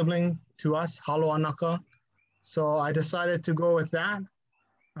older sibling to us, halo anaka. So I decided to go with that.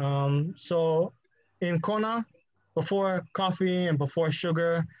 So in Kona, before coffee and before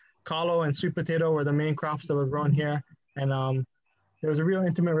sugar, kalo and sweet potato were the main crops that were grown here. And there was a real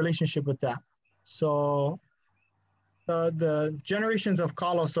intimate relationship with that. So the generations of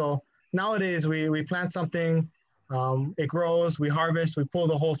kalo, so nowadays we plant something, it grows, we harvest, we pull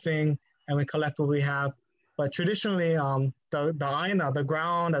the whole thing, and we collect what we have. But traditionally, the āina, the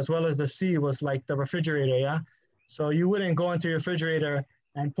ground, as well as the sea, was like the refrigerator, yeah? So you wouldn't go into your refrigerator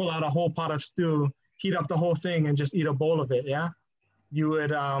and pull out a whole pot of stew, heat up the whole thing, and just eat a bowl of it, yeah? You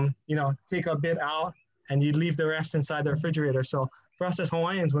would, you know, take a bit out, and you'd leave the rest inside the refrigerator. So for us as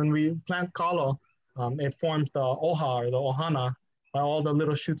Hawaiians, when we plant kalo, it forms the oha, or the ohana, by all the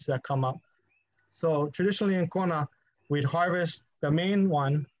little shoots that come up. So traditionally in Kona, we'd harvest the main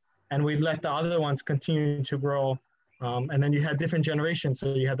one, and we'd let the other ones continue to grow. And then you had different generations.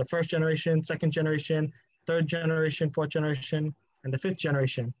 So you had the first generation, second generation, third generation, fourth generation, and the fifth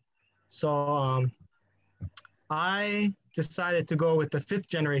generation. So I decided to go with the fifth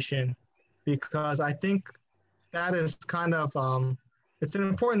generation because I think that is kind of, it's an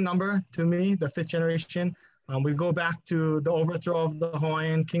important number to me, the fifth generation. We go back to the overthrow of the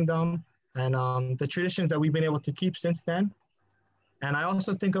Hawaiian kingdom and the traditions that we've been able to keep since then. And I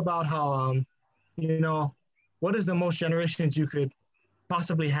also think about how, you know, what is the most generations you could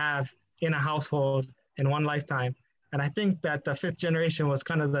possibly have in a household in one lifetime? And I think that the fifth generation was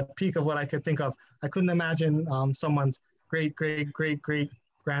kind of the peak of what I could think of. I couldn't imagine someone's great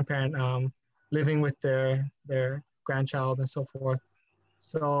grandparent living with their grandchild and so forth.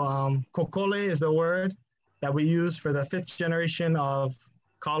 So kokole is the word that we use for the fifth generation of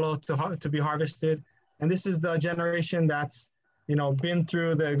kalo to be harvested. And this is the generation that's, you know, been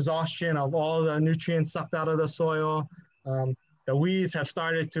through the exhaustion of all the nutrients sucked out of the soil. The weeds have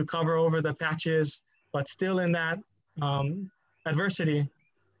started to cover over the patches, but still in that adversity,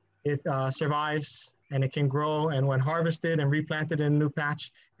 it survives and it can grow. And when harvested and replanted in a new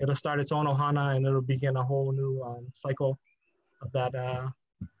patch, it'll start its own ohana and it'll begin a whole new cycle of that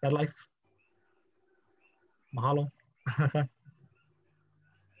life. Mahalo.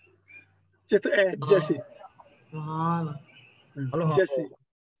 Just to add, Jesse. Mahalo. Jesse.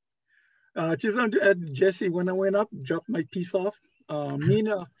 Just want to add, Jesse, when I went up, dropped my piece off,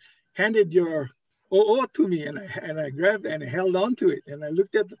 Mina handed your o'o to me, and I grabbed and I held on to it, and I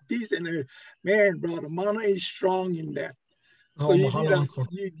looked at the piece, and man, brother, mana is strong in that. So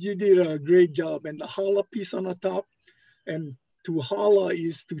you did a great job, and the hala piece on the top, and to hala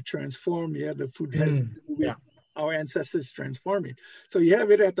is to transform. Yeah, the food has to do with our ancestors transforming. So you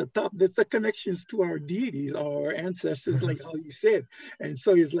have it at the top. That's the connections to our deities, our ancestors, like how you said. And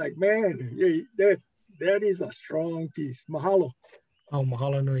so it's like, man, that is a strong piece. Mahalo. Oh,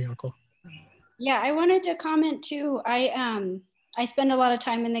 mahalo nui, uncle. Yeah, I wanted to comment too. I spend a lot of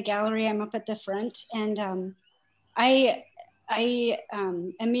time in the gallery. I'm up at the front, and I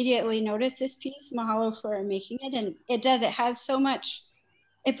immediately noticed this piece. Mahalo for making it, and it has so much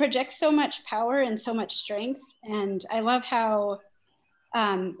it projects so much power and so much strength. And I love how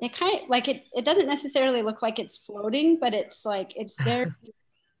it kind of like it doesn't necessarily look like it's floating, but it's like it's very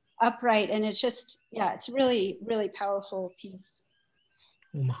upright, and it's just, yeah, it's really, really powerful piece.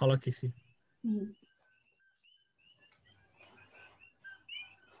 Mahalo, Casey. Mm.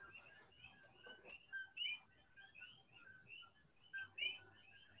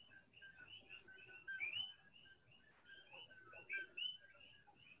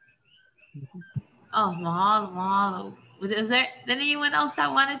 Oh, mahalo, mahalo. Is there anyone else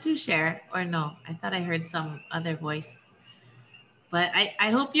that wanted to share or no? I thought I heard some other voice. But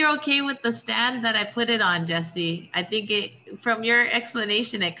I hope you're okay with the stand that I put it on, Jesse. I think from your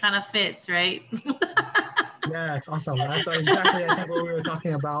explanation, it kind of fits, right? Yeah, it's awesome. That's exactly, I think, what we were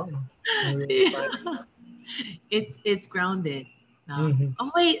talking about. Yeah. It's grounded. No. Mm-hmm.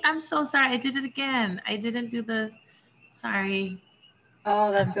 Oh, wait, I'm so sorry. I did it again. I didn't do the, sorry.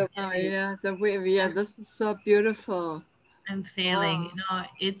 Oh, that's okay. Oh, yeah, this is so beautiful. I'm failing. Wow.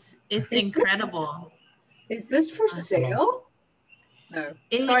 You know, it's incredible. Is this for sale? No.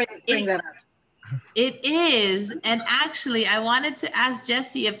 Sorry to bring that up. It is. And actually, I wanted to ask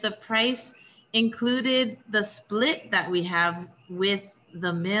Jesse if the price included the split that we have with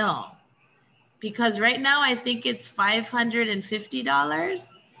the mill. Because right now, I think it's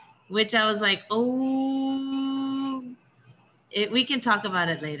 $550, which I was like, oh, we can talk about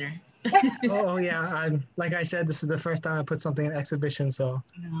it later. Oh yeah, like I said, this is the first time I put something in exhibition, so.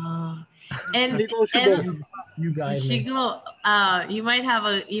 No. And you guys, Shigo, you might have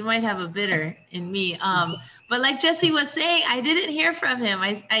a bidder in me. But like Jesse was saying, I didn't hear from him.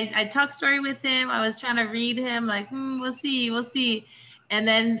 I talked story with him. I was trying to read him, like, we'll see. And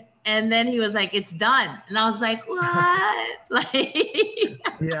then he was like, it's done. And I was like, what? Like,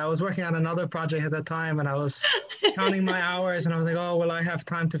 yeah, I was working on another project at the time, and I was counting my hours, and I was like, oh, will I have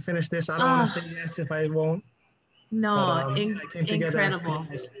time to finish this? I don't want to say yes if I won't. No, but, I came together incredible.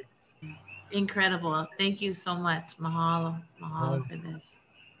 Incredible. Thank you so much. Mahalo for this.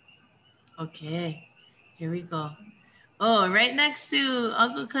 Okay, here we go. Oh, right next to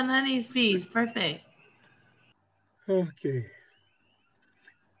Uncle Kanani's piece. Perfect. Okay.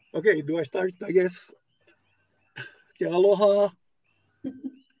 Okay, do I start? I guess. Okay, aloha.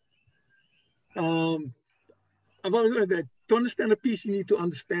 I've always learned that to understand a piece, you need to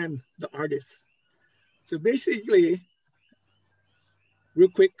understand the artist. So basically, real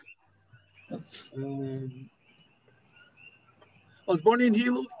quick, I was born in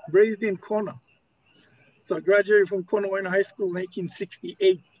Hilo, raised in Kona. So I graduated from Kona High School in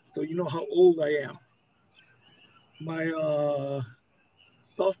 1968. So you know how old I am. My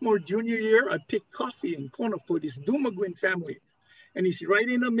sophomore, junior year, I picked coffee in Kona for this Dumaguin family. And it's right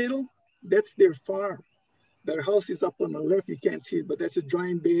in the middle. That's their farm. Their house is up on the left. You can't see it, but that's a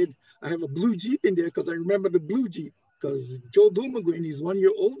drying bed. I have a blue Jeep in there because I remember the blue Jeep because Joe Dumaguin is 1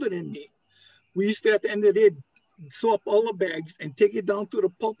 year older than me. We used to, at the end of the day, sew up all the bags and take it down to the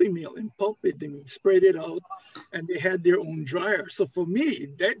pulping mill and pulp it and spread it out. And they had their own dryer. So for me,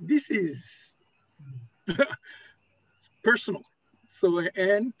 this is personal. So,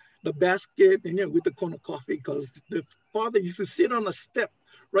 and the basket, and with the Kona coffee, because the father used to sit on a step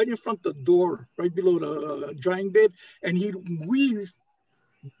right in front of the door, right below the drying bed, and he'd weave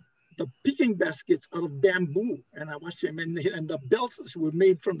the picking baskets out of bamboo. And I watched him, and the belts were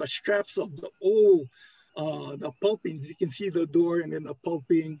made from the straps of the old, the pulping. You can see the door and then the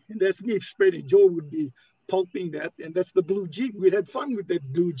pulping, and that's me spreading. Joe would be pulping that, and that's the blue Jeep. We had fun with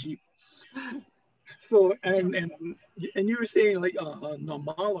that blue Jeep. So, and you were saying like Nā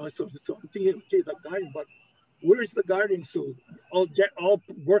Māla, so I'm thinking, okay, the garden, but where's the garden? So all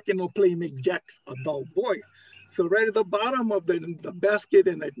work and no play make Jack's a dull boy. So right at the bottom of the basket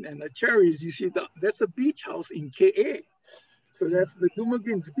and the cherries, you see that's a beach house in KA. So that's the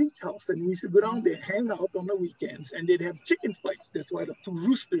Dumaguin's beach house. And we used to go down there, hang out on the weekends, and they'd have chicken fights. That's why the two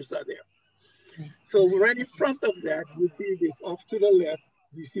roosters are there. So right in front of that would be this off to the left.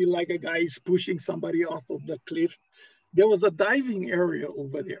 You see like a guy is pushing somebody off of the cliff. There was a diving area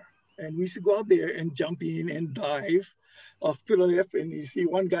over there. And we used to go out there and jump in and dive off to the left. And you see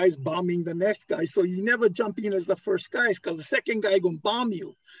one guy's bombing the next guy. So you never jump in as the first guy because the second guy gonna bomb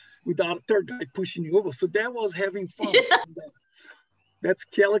you without a third guy pushing you over. So that was having fun. That's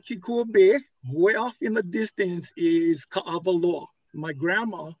Kealakekua Bay. Way off in the distance is Ka'awaloa. My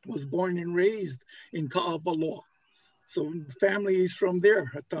grandma was born and raised in Ka'awaloa. So the family is from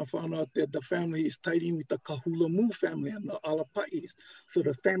there. I found out that the family is tied in with the Kahulamu family and the Alapa'is. So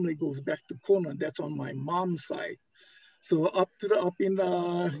the family goes back to Kona. That's on my mom's side. So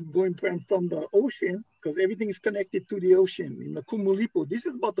going from the ocean, because everything is connected to the ocean in the Kumulipo. This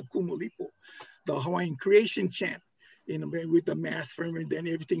is about the Kumulipo, the Hawaiian creation chant. With the mass firmament, then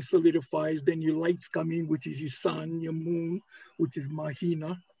everything solidifies. Then your lights come in, which is your sun, your moon, which is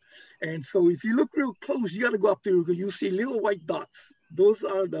Mahina. And so if you look real close, you got to go up there because you see little white dots. Those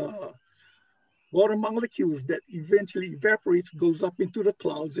are the water molecules that eventually evaporates, goes up into the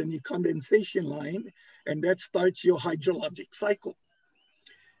clouds and your condensation line, and that starts your hydrologic cycle.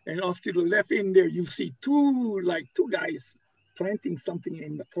 And off to the left in there, you see two guys planting something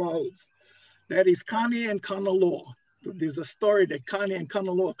in the clouds. That is Kane and Kanaloa. So there's a story that Kane and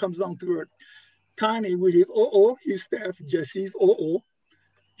Kanaloa comes down to earth. Kane with his o'o, his staff, Jesse's o'o,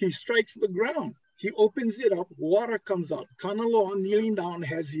 he strikes the ground. He opens it up, water comes out. Kanaloa kneeling down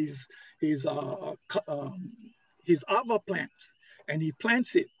has his ava plants, and he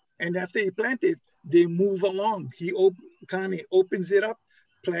plants it. And after he plants it, they move along. Kane opens it up,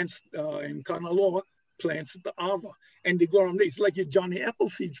 plants, and Kanaloa plants the ava, and they go around. It's like a Johnny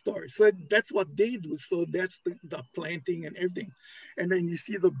Appleseed story. So that's what they do. So that's the planting and everything. And then you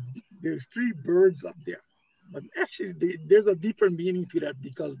see there's 3 birds up there. But actually, there's a deeper meaning to that,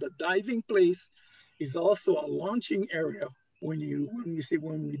 because the diving place is also a launching area. When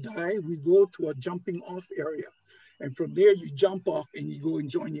we die, we go to a jumping off area. And from there, you jump off and you go and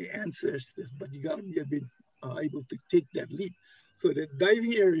join your ancestors. But you got to be able to take that leap. So the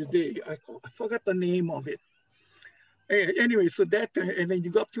diving area is there. I forgot the name of it. Anyway, so that, and then you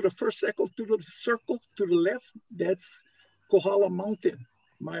go up to the first circle to the left, that's Kohala Mountain.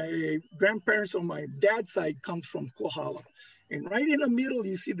 My grandparents on my dad's side comes from Kohala. And right in the middle,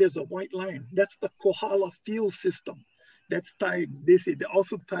 you see there's a white line. That's the Kohala field system. That's tied, it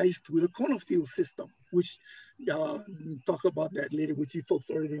also ties to the Kona field system, which talk about that later, which you folks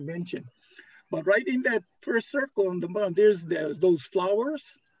already mentioned. But right in that first circle on the bottom, there's those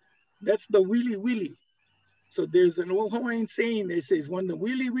flowers. That's the wili wili. So there's an old Hawaiian saying that says, when the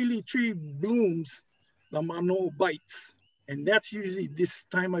wili wili tree blooms, the mano bites. And that's usually this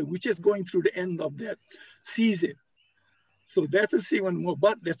time, we're just going through the end of that season. So that's the season,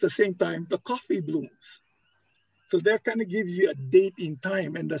 but that's the same time the coffee blooms. So that kind of gives you a date in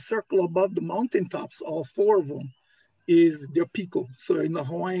time. And the circle above the mountaintops, all 4 of them, is their piko. So in the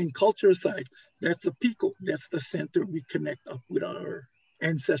Hawaiian culture side, that's the piko. That's the center we connect up with our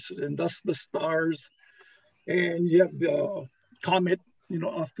ancestors, and thus the stars. And you have the comet,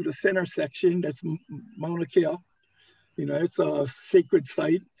 off to the center section. That's Mauna Kea. It's a sacred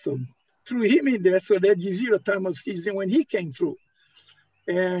site. So through him in there, so that gives you the time of season when he came through.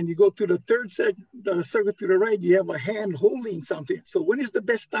 And you go to the third the circle to the right, you have a hand holding something. So when is the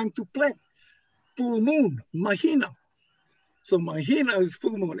best time to plant? Full moon, mahina. So mahina is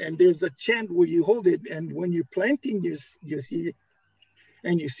full moon, and there's a chant where you hold it, and when you're planting your seed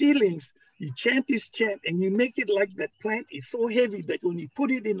and your seedlings, you chant this chant, and you make it like that plant is so heavy that when you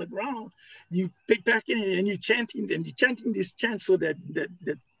put it in the ground, you take back in it and you're chanting this chant, so that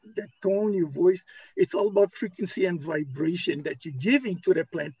tone, your voice, it's all about frequency and vibration that you're giving to the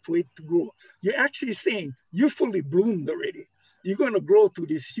plant for it to grow. You're actually saying you're fully bloomed already. You're going to grow to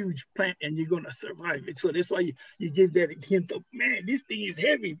this huge plant and you're going to survive it. So that's why you give that hint of, man, this thing is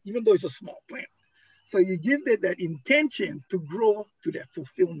heavy, even though it's a small plant. So you give that intention to grow to that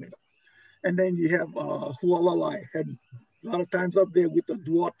fulfillment. And then you have Hualalai. And a lot of times up there with the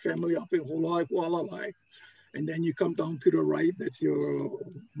Duat family up in Hualalai. And then you come down to the right, that's your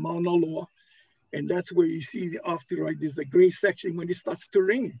Mauna Loa. And that's where you see off to the right, there's the gray section when it starts to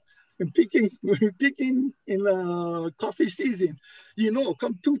rain. And picking in coffee season,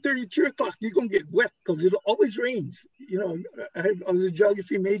 come 2:30, 3 o'clock, you're going to get wet because it always rains. I was a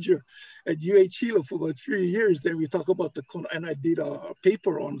geography major at UH Hilo for about 3 years. Then we talk about the Kona, and I did a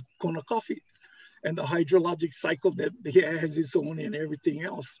paper on Kona coffee and the hydrologic cycle that has its own and everything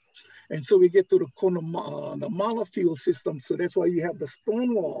else. And so we get to the Kona, the Mala field system. So that's why you have the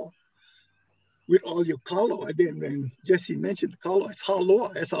stone wall with all your kalo. And then when Jesse mentioned kalo, it's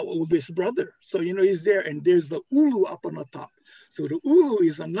haloa, that's our oldest brother. So, he's there, and there's the ulu up on the top. So the ulu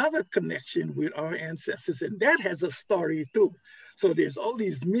is another connection with our ancestors, and that has a story too. So there's all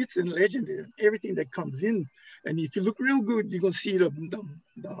these myths and legends and everything that comes in. And if you look real good, you're gonna see the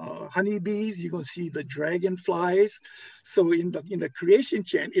honeybees, you're gonna see the dragonflies. So in the creation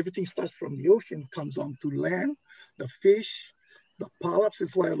chant, everything starts from the ocean, comes onto land, the fish, the polyps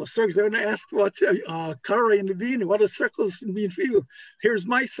is why all the circles. They're going to ask what's Kara in the beginning, what does circles mean for you? Here's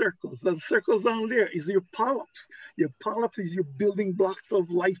my circles. The circles down there is your polyps. Your polyps is your building blocks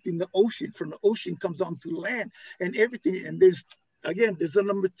of life in the ocean. From the ocean comes onto land and everything. And there's a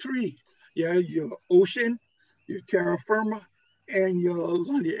number 3. Yeah, your ocean, your terra firma, and your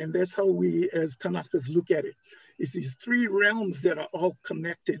landia. And that's how we as Kanakas look at it. It's these three realms that are all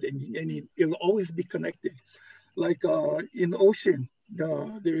connected, and it'll always be connected. Like in the ocean,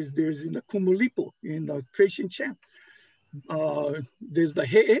 there's in the Kumulipo, in the creation chant, there's the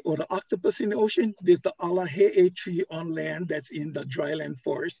he'e, or the octopus in the ocean. There's the ala he'e tree on land that's in the dryland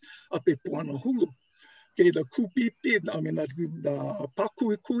forest up at Puanahulu. Okay, the kupipi, the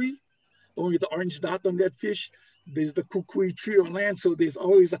pakuikui, only the orange dot on that fish. There's the kukui tree on land, so there's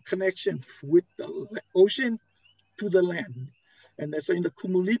always a connection with the ocean to the land. And that's why in the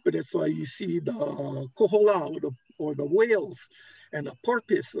Kumulipa, that's why you see the kohola, or the whales, and the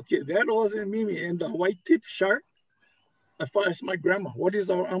porpoise. Okay, that wasn't Mimi. And the white tip shark, I asked my grandma, what is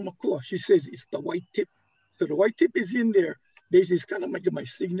our amakua? She says it's the white tip. So the white tip is in there. This is kind of like my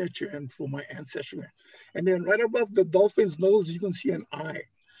signature and for my ancestry. And then right above the dolphin's nose, you can see an eye.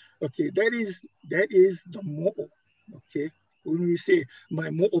 Okay, that is the mo'o. Okay, when we say my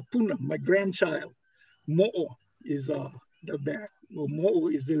mo'o puna, my grandchild, mo'o is the back. Well, mo'o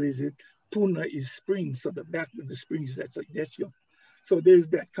is the lizard, puna is spring. So the back of the springs, that's your. So there's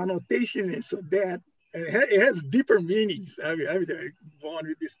that connotation, and so that. And it has deeper meanings. I go on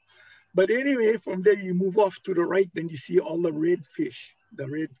with this. But anyway, from there you move off to the right, then you see all the red fish,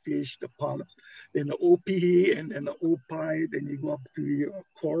 the polyps, then the opihi, and then the opai, then you go up to your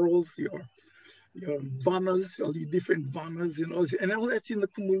corals, your vanas, all the different vanas, and all that's in the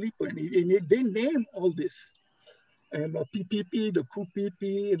Kumulipa. And they name all this. And the PPP, the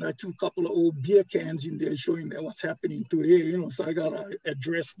kupipi, and I threw a couple of old beer cans in there showing that what's happening today, so I gotta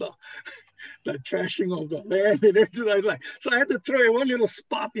address the trashing of the land and everything. So I had to throw one little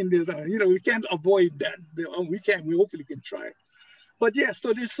spot in this. We can't avoid that. We hopefully can try. But yeah,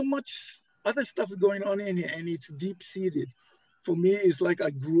 so there's so much other stuff going on in here, and it's deep seated. For me, it's like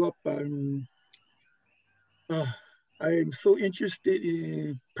I grew up. I'm so interested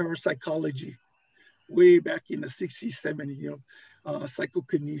in parapsychology. Way back in the 60s, 70s,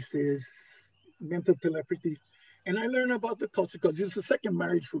 psychokinesis, mental telepathy. And I learned about the culture because it's the second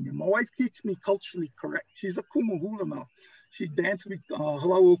marriage for me. My wife keeps me culturally correct. She's a kumuhula now. She danced with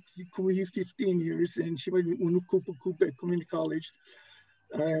Halau Kuhi 15 years, and she went with Unukupa Kupa at community college.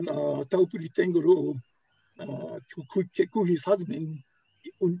 And Taupuri Tenguru, Kuhi's husband,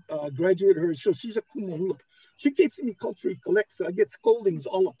 graduated her. So she's a kumuhula. She keeps me culturally correct, so I get scoldings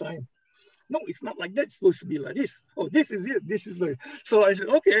all the time. No, it's not like that. It's supposed to be like this. Oh, this is it. This is like. So I said,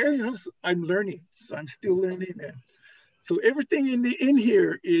 okay, I'm learning. So I'm still learning. And so everything in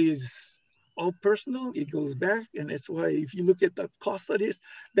here is all personal. It goes back, and that's why if you look at the cost of this,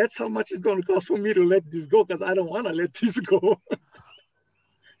 that's how much it's going to cost for me to let this go, because I don't want to let this go.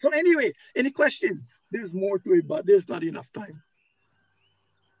 So anyway, any questions? There's more to it, but there's not enough time.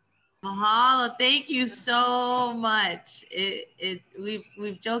 Mahalo, thank you so much.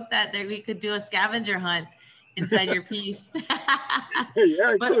 We've joked that we could do a scavenger hunt inside your piece. Yeah,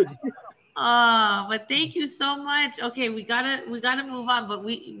 I could. But thank you so much. Okay, we gotta move on, but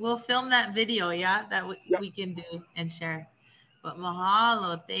we'll film that video, yeah, that we can do and share. But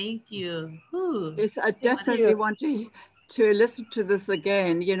mahalo, thank you. Whew. Yes, I definitely want to listen to this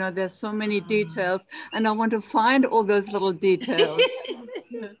again. There's so many details, and I want to find all those little details.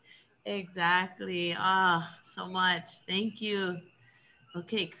 Exactly. So much. Thank you.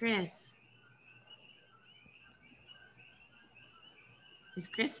 Okay, Chris. Is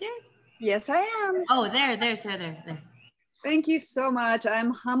Chris here? Yes, I am. Oh, there. Thank you so much.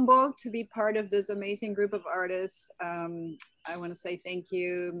 I'm humbled to be part of this amazing group of artists. I want to say thank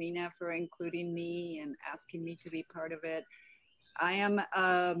you, Mina, for including me and asking me to be part of it. I am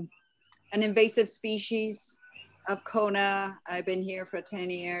an invasive species of Kona. I've been here for 10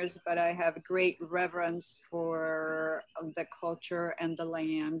 years, but I have great reverence for the culture and the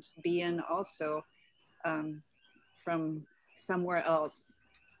land, being also from somewhere else,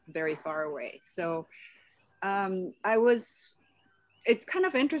 very far away. So it's kind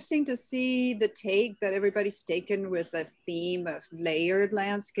of interesting to see the take that everybody's taken with the theme of layered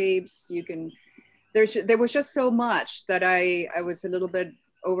landscapes. There was just so much that I was a little bit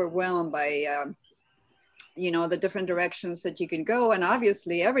overwhelmed by the different directions that you can go, and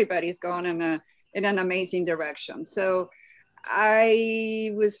obviously everybody's gone in an amazing direction. So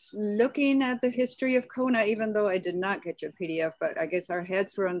I was looking at the history of Kona, even though I did not get your PDF, but I guess our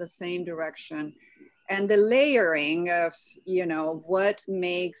heads were in the same direction. And the layering of, what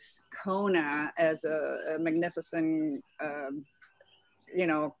makes Kona as a magnificent,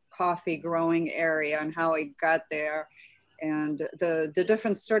 coffee growing area and how it got there. And the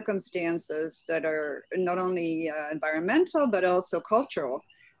different circumstances that are not only environmental, but also cultural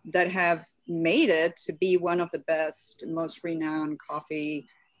that have made it to be one of the best, most renowned coffees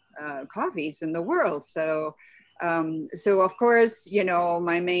in the world. So, so of course, you know,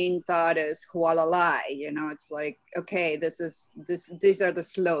 my main thought is hualalai. You know, it's like, okay, these are the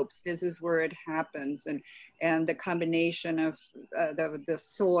slopes. This is where it happens, and the combination of the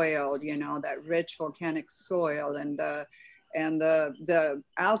soil, you know, that rich volcanic soil, and the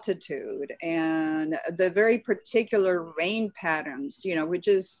altitude, and the very particular rain patterns, you know, which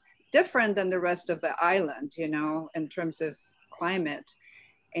is different than the rest of the island, you know, in terms of climate.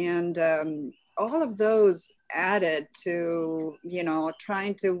 And all of those added to, you know,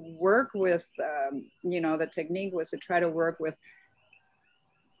 trying to work with, you know, the technique was to try to work with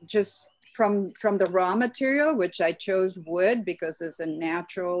just from the raw material, which I chose wood because it's a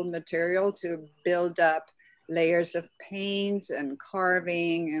natural material to build up layers of paint and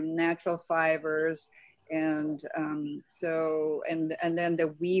carving and natural fibers. And so, and then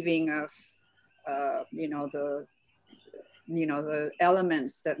the weaving of, you know, the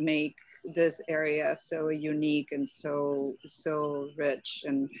elements that make this area so unique and so rich.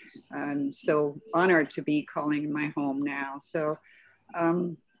 And I'm so honored to be calling my home now. So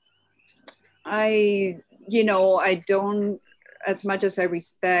you know, I don't, as much as I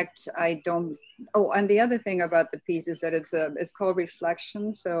respect, I don't, oh, and the other thing about the piece is that it's called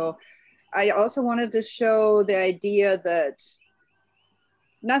reflection. So I also wanted to show the idea that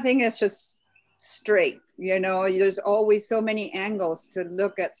nothing is just straight, you know, there's always so many angles to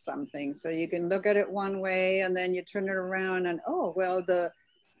look at something. So you can look at it one way and then you turn it around and, oh, well,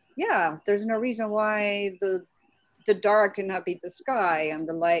 there's no reason why the dark cannot be the sky, and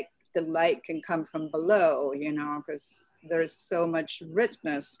the light can come from below, you know, because there's so much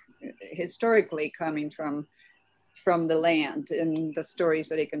richness historically coming from the land and the stories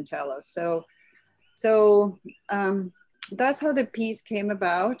that it can tell us. So that's how the piece came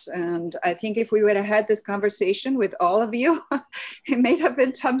about. And I think if we would have had this conversation with all of you, it may have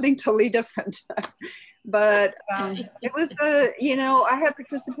been something totally different. But it was, you know, I have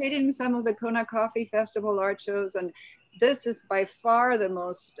participated in some of the Kona Coffee Festival art shows, and this is by far the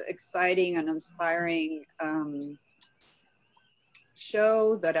most exciting and inspiring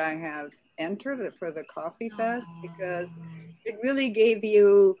show that I have entered for the Coffee Fest, because it really gave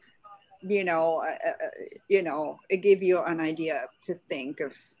you, you know, it gave you an idea to think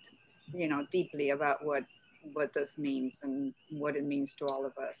of, you know, deeply about what this means and what it means to all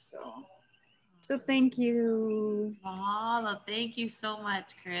of us. So thank you. Mahalo. Thank you so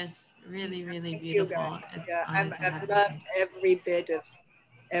much, Chris. Really, really Thank beautiful. Yeah, I've loved every bit of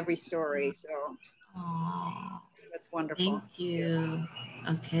every story. So that's wonderful. Thank you.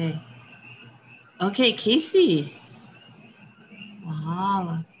 Okay. Okay, Casey.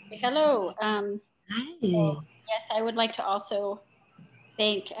 Mahalo. Hello. Hi. Yes, I would like to also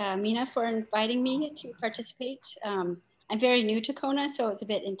thank Mina for inviting me to participate. I'm very new to Kona, so it's a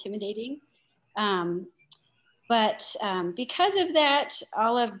bit intimidating. But because of that,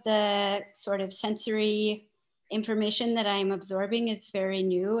 all of the sort of sensory information that I'm absorbing is very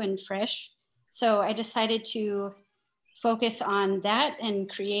new and fresh. So I decided to focus on that and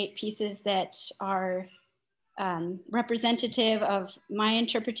create pieces that are representative of my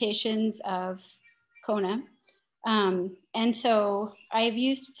interpretations of Kona. And so I've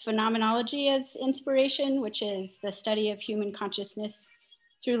used phenomenology as inspiration, which is the study of human consciousness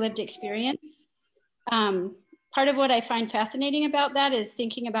through lived experience. Part of what I find fascinating about that is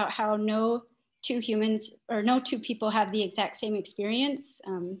thinking about how no two humans or no two people have the exact same experience.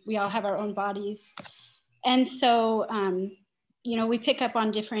 We all have our own bodies. And so, you know, we pick up on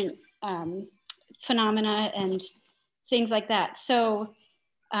different phenomena and things like that. So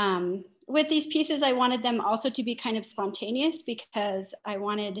with these pieces, I wanted them also to be kind of spontaneous, because I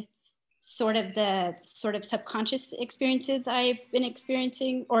wanted the subconscious experiences I've been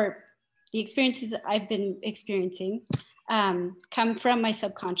experiencing, or the experiences I've been experiencing come from my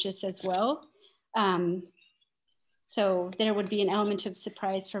subconscious as well. So there would be an element of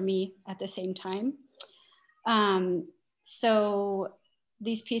surprise for me at the same time. So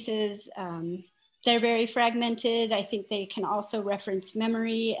these pieces, they're very fragmented. I think they can also reference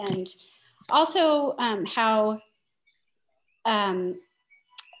memory, and also how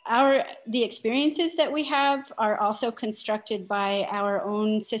the experiences that we have are also constructed by our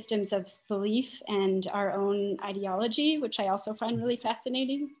own systems of belief and our own ideology, which I also find really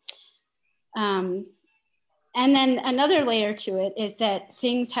fascinating. And then another layer to it is that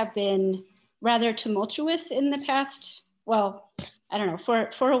things have been rather tumultuous in the past, well, I don't know,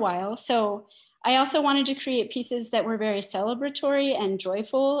 for a while. So I also wanted to create pieces that were very celebratory and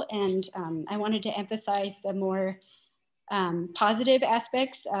joyful. And I wanted to emphasize the more positive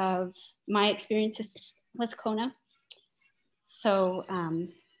aspects of my experiences with Kona. So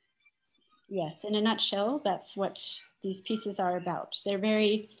yes, in a nutshell, that's what these pieces are about. They're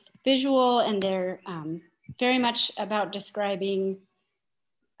very visual, and they're very much about describing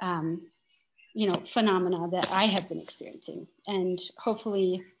you know, phenomena that I have been experiencing, and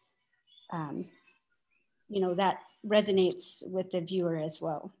hopefully you know, that resonates with the viewer as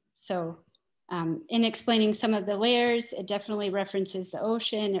well. So in explaining some of the layers, it definitely references the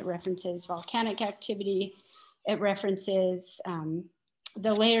ocean, it references volcanic activity, it references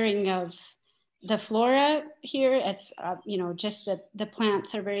the layering of the flora here, as you know, just that the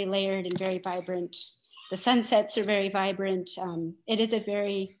plants are very layered and very vibrant. The sunsets are very vibrant. It is a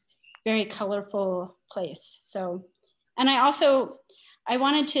very, very colorful place. So, and I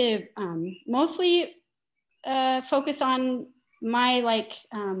wanted to mostly focus on my like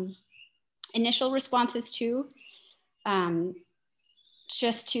initial responses too,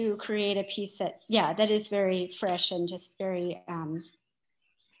 just to create a piece that, yeah, that is very fresh and just very,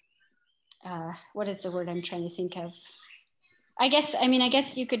 what is the word I'm trying to think of? I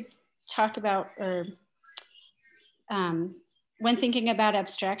guess you could talk about, or when thinking about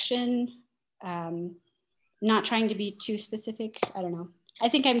abstraction, not trying to be too specific. I don't know. I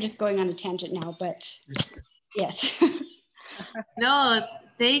think I'm just going on a tangent now, but yes. No,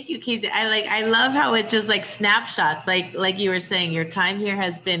 thank you, Casey. I love how it just like snapshots, like you were saying, your time here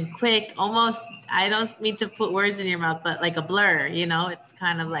has been quick, almost, I don't mean to put words in your mouth, but like a blur, you know, it's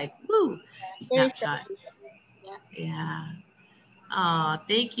kind of like, woo, snapshots. Yeah. Oh,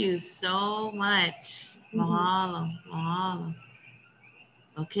 thank you so much. Mahalo, mahalo.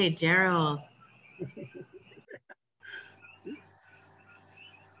 Okay, Gerald.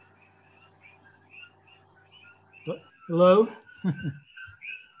 Hello.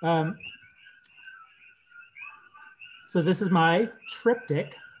 So this is my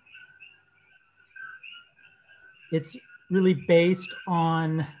triptych. It's really based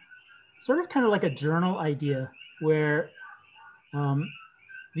on sort of kind of like a journal idea where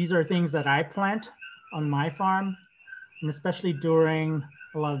these are things that I plant on my farm, and especially during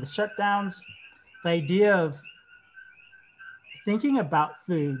a lot of the shutdowns, the idea of thinking about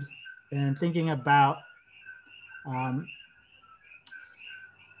food and thinking about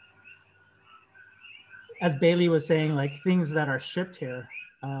as Bailey was saying, like things that are shipped here.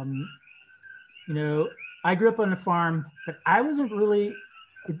 You know, I grew up on a farm, but I wasn't really,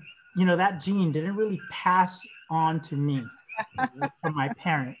 you know, that gene didn't really pass on to me from my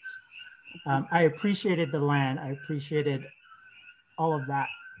parents. I appreciated the land. I appreciated all of that.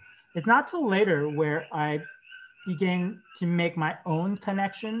 It's not till later where I began to make my own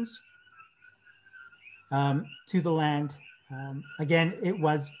connections to the land. Again, it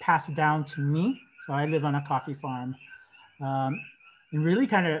was passed down to me. So I live on a coffee farm, and really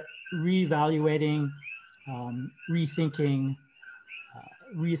kind of reevaluating, rethinking,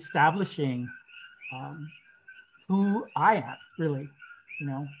 reestablishing who I am, really. You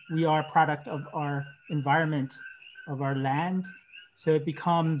know, we are a product of our environment, of our land. So it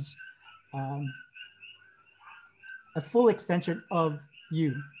becomes a full extension of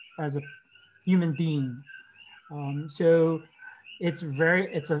you as a human being. So it's a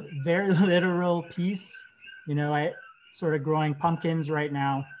very literal piece. You know, I sort of growing pumpkins right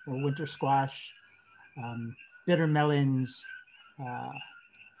now, or winter squash, bitter melons,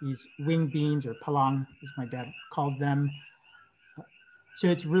 these wing beans, or palang, as my dad called them. So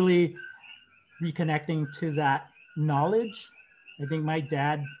it's really reconnecting to that knowledge. I think my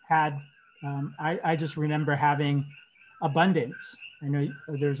dad had, I just remember having abundance. I know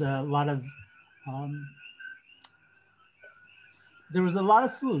there's a lot of, there was a lot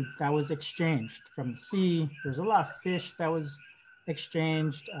of food that was exchanged from the sea. There's a lot of fish that was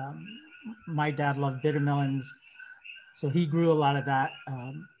exchanged. My dad loved bitter melons, so he grew a lot of that.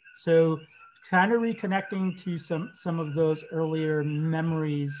 So kind of reconnecting to some of those earlier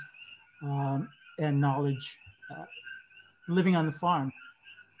memories and knowledge living on the farm.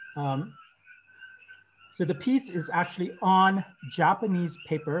 So the piece is actually on Japanese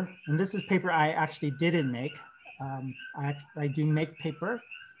paper, and this is paper I actually didn't make. I do make paper,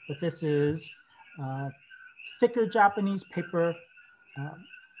 but this is thicker Japanese paper.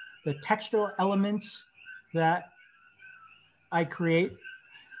 The textural elements that I create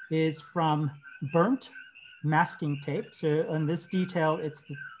is from burnt masking tape. So on this detail, it's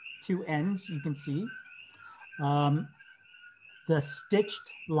the two ends you can see. The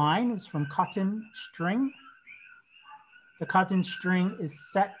stitched line is from cotton string. The cotton string is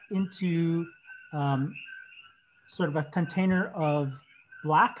set into sort of a container of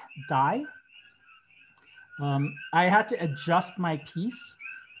black dye. I had to adjust my piece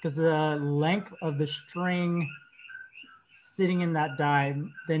because the length of the string sitting in that die,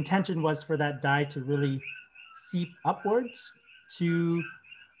 the intention was for that die to really seep upwards to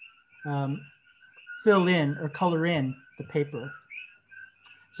fill in or color in the paper.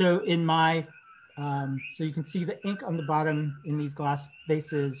 So in my, so you can see the ink on the bottom in these glass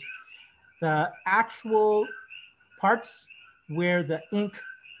vases. The actual parts where the ink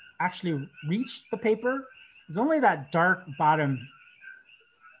actually reached the paper is only that dark bottom.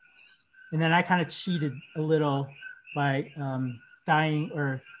 And then I kind of cheated a little by dyeing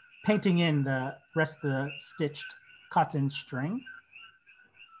or painting in the rest of the stitched cotton string.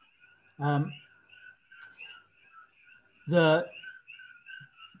 The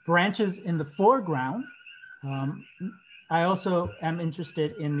branches in the foreground, I also am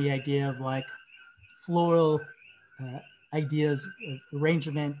interested in the idea of like floral ideas of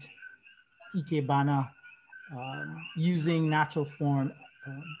arrangement, ikebana, using natural form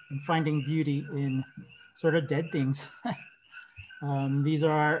and finding beauty in sort of dead things. These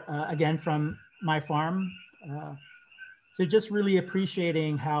are, again, from my farm. So just really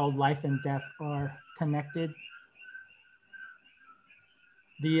appreciating how life and death are connected.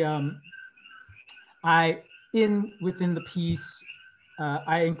 Within the piece,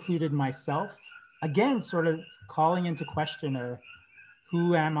 I included myself, again, sort of calling into question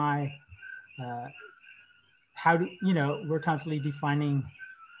who am I? How do, we're constantly defining,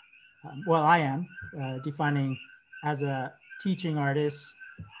 well, I am defining as a teaching artist,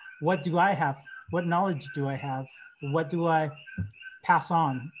 what do I have? What knowledge do I have? What do I pass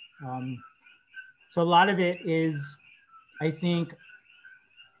on? So a lot of it is, I think,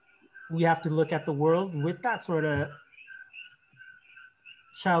 we have to look at the world with that sort of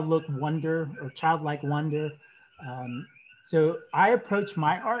childlike wonder or childlike wonder. So I approach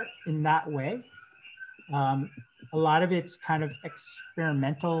my art in that way. A lot of it's kind of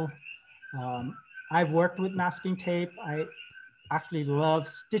experimental. I've worked with masking tape. I actually love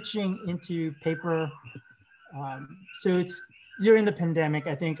stitching into paper. So it's during the pandemic,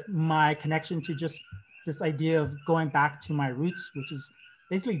 I think my connection to just this idea of going back to my roots, which is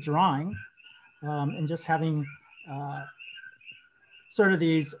basically drawing, and just having sort of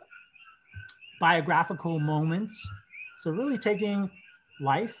these biographical moments. So really taking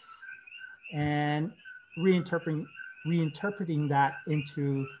life and reinterpreting that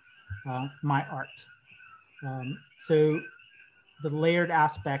into my art. So the layered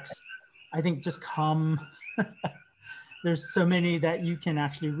aspects, I think, just come, there's so many that you can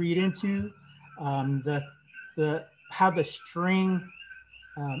actually read into. How the string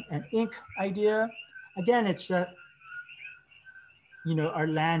and ink idea, again, it's that, our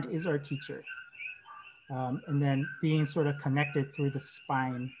land is our teacher. And then being sort of connected through the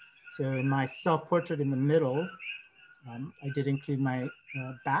spine. So in my self-portrait in the middle, I did include my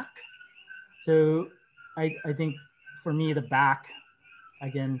back. So I think for me, the back,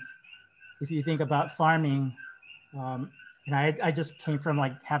 again, if you think about farming, and I just came from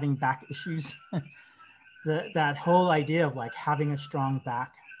like having back issues, that whole idea of like having a strong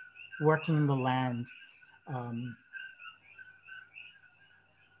back, working in the land.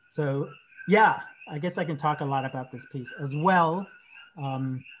 So yeah, I guess I can talk a lot about this piece as well,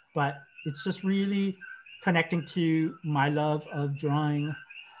 but it's just really connecting to my love of drawing,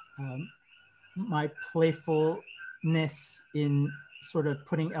 my playfulness in sort of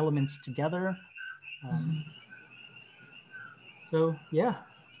putting elements together. So yeah,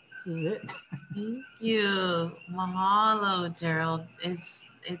 this is it. Thank you. Mahalo, Gerald. It's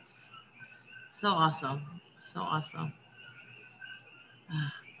so awesome. So awesome.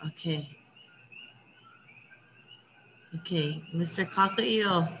 Okay. Okay, Mr.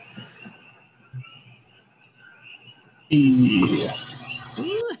 Kakaio. Yeah.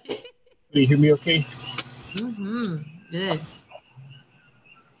 Do you hear me okay? Mm-hmm. Good.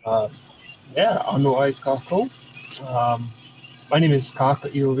 Yeah, ano ai kako. My name is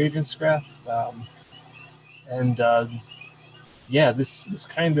Kakaio Ravenscraft. And yeah, this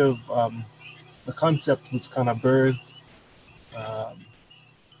kind of, the concept was kind of birthed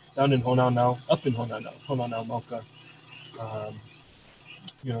down in Honanau, up in Honanau, Mauka.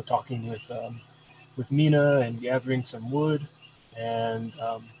 Talking with Mina and gathering some wood. And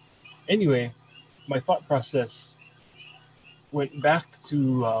anyway, my thought process went back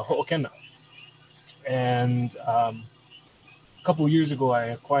to Ho'okena. And a couple of years ago, I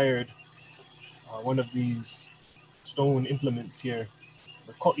acquired one of these stone implements here,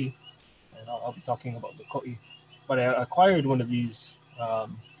 the ko'i, and I'll be talking about the ko'i. But I acquired one of these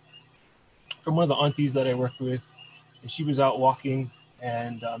from one of the aunties that I work with, and she was out walking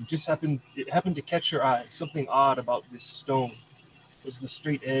and it happened to catch her eye. Something odd about this stone was the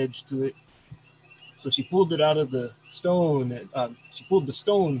straight edge to it. So she pulled it out of the stone, and she pulled the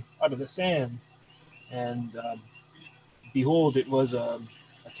stone out of the sand, and behold, it was a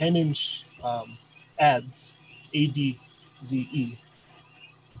 10-inch adze, A-D-Z-E.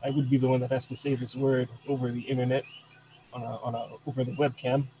 I would be the one that has to say this word over the internet, over the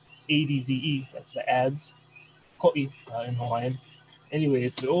webcam. A-D-Z-E, that's the adze, ko'i in Hawaiian. Anyway,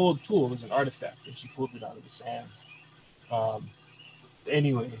 it's an old tool, it was an artifact, and she pulled it out of the sand.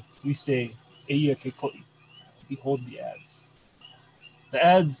 Anyway, we say, eia ke ko'i, behold the adze. The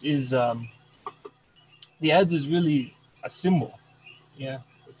adze is really a symbol. Yeah,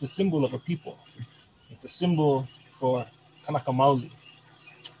 it's a symbol of a people. It's a symbol for Kanaka Maoli.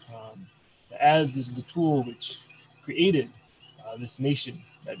 The adze is the tool which created this nation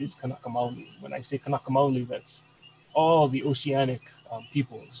that is Kanaka Maoli. When I say Kanaka Maoli, that's all the oceanic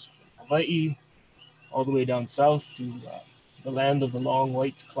peoples, from Hawaii all the way down south to the land of the long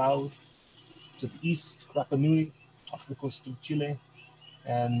white cloud, to the east, Rapa Nui, off the coast of Chile,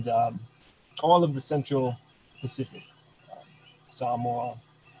 and all of the central Pacific, Samoa,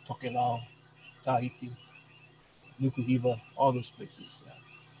 Tokelau, Tahiti, Nukuhiva, all those places.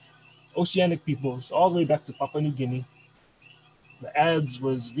 Oceanic peoples, all the way back to Papua New Guinea. The adze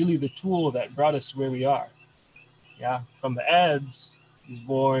was really the tool that brought us where we are. Yeah, from the adze was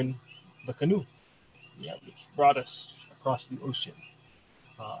born the canoe, yeah, which brought us across the ocean.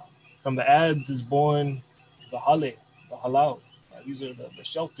 From the adze is born the hale, the halau. These are the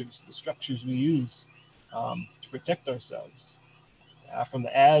shelters, the structures we use to protect ourselves. From the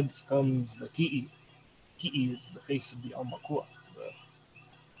adze comes the ki'i. Ki'i is the face of the aumakua, the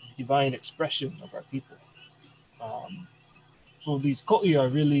divine expression of our people. So these ko'i are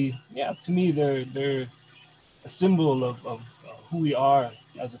really, yeah, to me, they're a symbol of who we are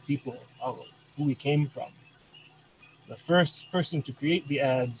as a people, who we came from. The first person to create the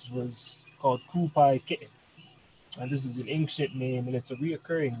adze was called Kupai Ke'e. And this is an ancient name, and it's a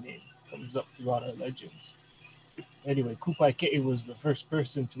reoccurring name. It comes up throughout our legends. Anyway, Kupai Ke'e was the first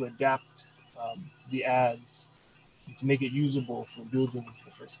person to adapt the adze to make it usable for building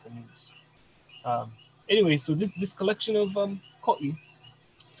the first canoes. Anyway, so this collection of ko'i,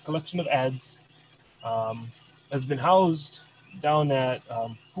 this collection of adze, has been housed down at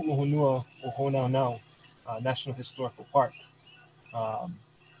Pu'uhonua Ohonau National Historical Park. So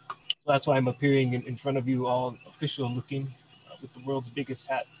that's why I'm appearing in front of you all official looking with the world's biggest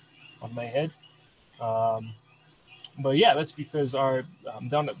hat on my head. But yeah, that's because our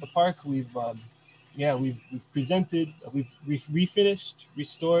down at the park we've presented, we've refinished,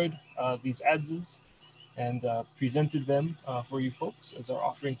 restored these adzes and presented them for you folks as our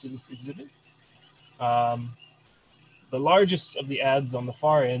offering to this exhibit. The largest of the adze on the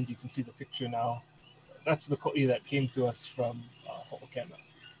far end, you can see the picture now. That's the ko'i that came to us from Ho'okena.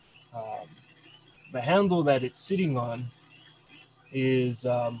 The handle that it's sitting on is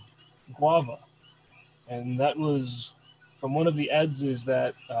guava, and that was from one of the adzes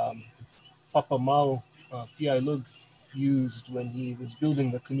that Papa Mau Piai Lug used when he was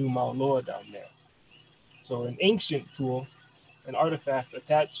building the canoe Mauloa down there. So an ancient tool, an artifact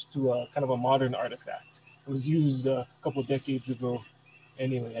attached to a kind of a modern artifact. It was used a couple decades ago,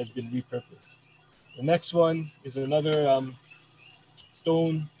 anyway, has been repurposed. The next one is another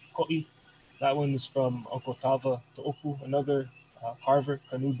stone ko'i. That one is from Uncle Tava To'oku, another carver,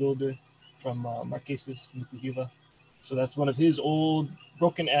 canoe builder from Marquesas, Nukuhiva. So that's one of his old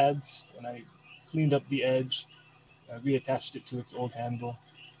broken adze, and I cleaned up the edge, reattached it to its old handle.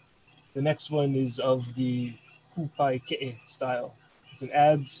 The next one is of the Kupai Ke'e style. It's an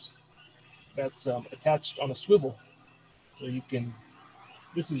adze that's attached on a swivel. So you can,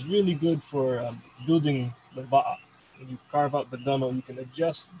 this is really good for building the va'a. When you carve out the gunnel, you can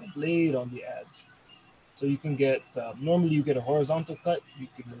adjust the blade on the adze. So you can get, normally you get a horizontal cut, you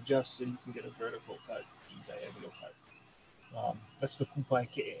can adjust so you can get a vertical cut, diagonal cut. That's the Kupai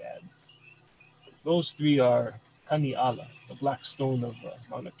Ke'e adze. Those three are Kani Ala, the black stone of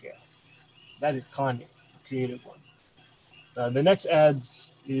Mauna Kea. That is Kane, the creative one. The next adze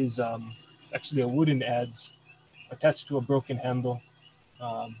is actually a wooden adze attached to a broken handle.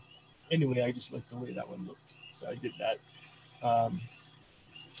 Anyway, I just like the way that one looked, so I did that.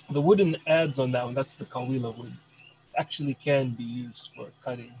 The wooden adze on that one, that's the Kawila wood, actually can be used for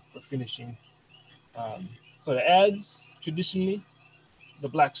cutting, for finishing. So the adze, traditionally, the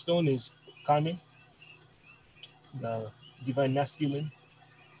black stone is Kane, the divine masculine.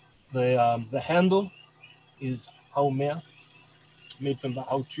 The handle is Haumea, made from the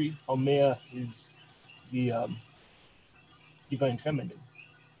hau tree. Haumea is the divine feminine,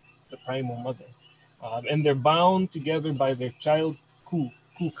 the primal mother. And they're bound together by their child, ku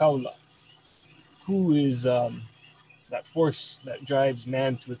kaula. Ku is that force that drives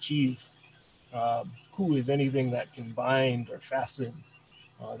man to achieve. Ku is anything that can bind or fasten,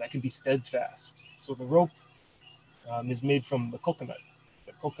 that can be steadfast. So the rope is made from the coconut.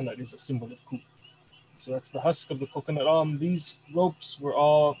 The coconut is a symbol of ku. So that's the husk of the coconut. These ropes were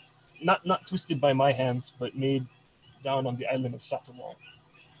all not twisted by my hands, but made down on the island of Satawal,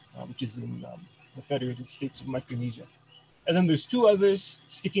 which is in the Federated States of Micronesia. And then there's two others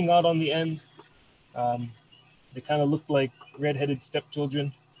sticking out on the end. They kind of look like red-headed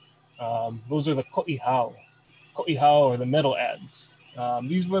stepchildren. Those are the ko'ihau. Ko'ihau or the metal ads.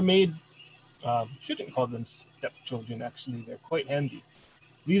 These were made, shouldn't call them stepchildren actually, they're quite handy.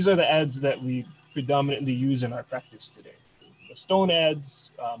 These are the ads that we predominantly use in our practice today. The stone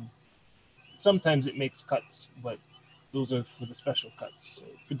ads, sometimes it makes cuts, but those are for the special cuts. So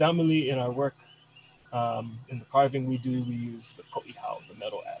predominantly in our work, in the carving we do, we use the ko'ihau, the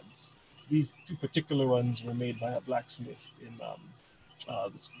metal ads. These two particular ones were made by a blacksmith in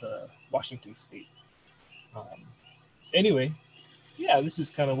the Washington state. Anyway, yeah, this is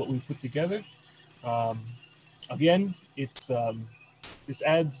kind of what we put together. Again, it's this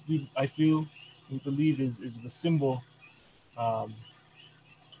ads, I feel, we believe is the symbol of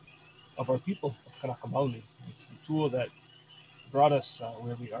our people, of Kanaka Maoli. It's the tool that brought us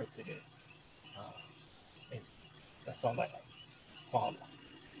where we are today. And that's all I have. Mahalo.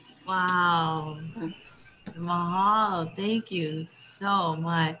 Wow. Mahalo. Thank you so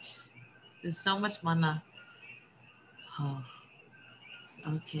much. There's so much mana. Oh,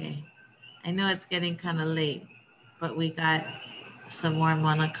 okay. I know it's getting kind of late, but we got some more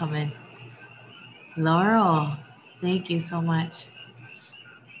mana coming. Laurel, thank you so much.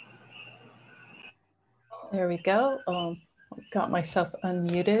 There we go. Got myself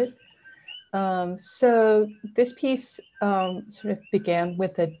unmuted. So this piece sort of began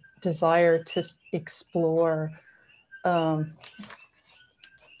with a desire to explore the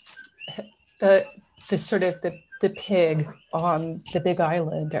sort of the pig on the Big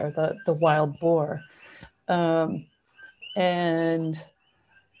Island, or the wild boar. And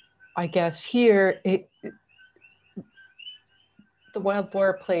I guess here the wild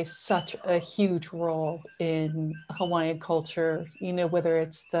boar plays such a huge role in Hawaiian culture, you know, whether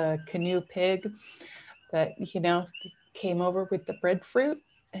it's the canoe pig that, you know, came over with the breadfruit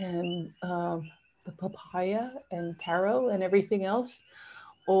and the papaya and taro and everything else,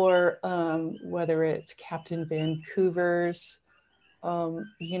 or whether it's Captain Vancouver's,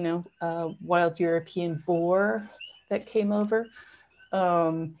 you know, wild European boar that came over,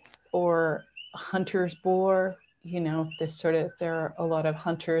 or hunter's boar. You know, this sort of, there are a lot of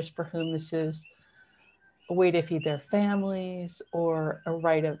hunters for whom this is a way to feed their families, or a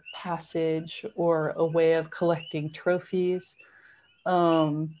rite of passage, or a way of collecting trophies.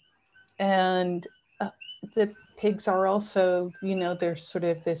 And the pigs are also, you know, they're sort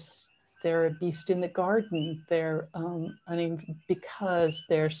of this, they're a beast in the garden. They're, I mean, because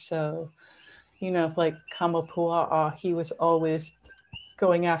they're so, you know, like Kamapua'a, he was always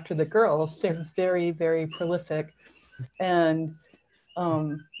going after the girls. They're very, very prolific. And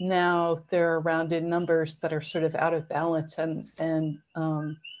now they're around in numbers that are sort of out of balance. And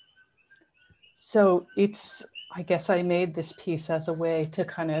so it's, I guess I made this piece as a way to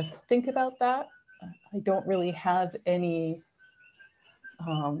kind of think about that. I don't really have any,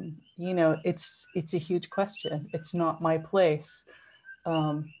 you know, it's a huge question. It's not my place.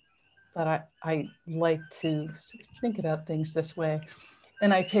 But I like to sort of think about things this way.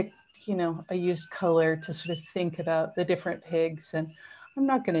 And I picked, you know, I used color to sort of think about the different pigs. And I'm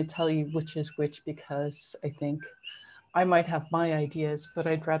not going to tell you which is which, because I think I might have my ideas, but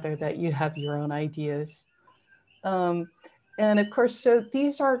I'd rather that you have your own ideas. And of course, so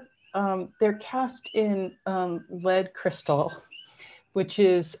these are, they're cast in lead crystal, which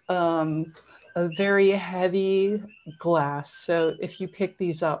is a very heavy glass. So if you pick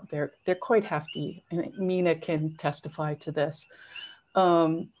these up, they're quite hefty, and Mina can testify to this.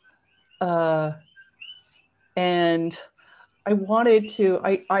 And I wanted to,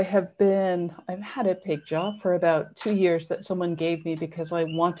 I've had a pig jaw for about 2 years that someone gave me because I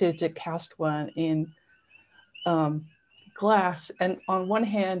wanted to cast one in glass. And on one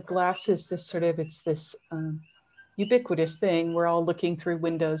hand, glass is this sort of, it's this ubiquitous thing. We're all looking through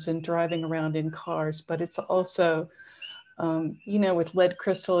windows and driving around in cars, but it's also, you know, with lead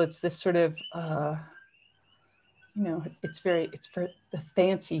crystal, it's this sort of, you know, it's for the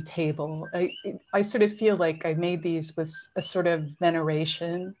fancy table. I sort of feel like I made these with a sort of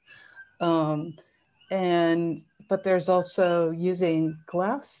veneration, but but there's also using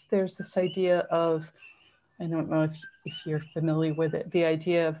glass. There's this idea of, I don't know if you're familiar with it, the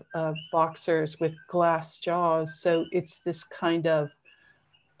idea of boxers with glass jaws. So it's this kind of,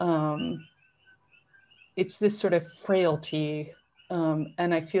 it's this sort of frailty.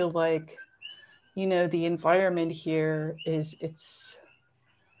 And I feel like, you know, the environment here is, it's,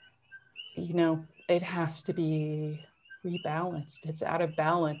 you know, it has to be rebalanced. It's out of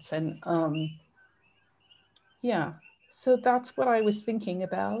balance. And yeah, so that's what I was thinking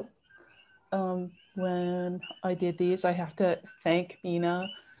about when I did these. I have to thank Mina.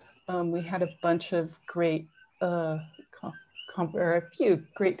 We had a bunch of great, or a few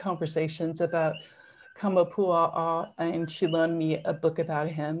great conversations about Kamapua'a, and she loaned me a book about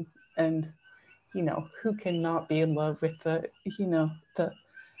him. And, you know, who cannot be in love with the, you know, the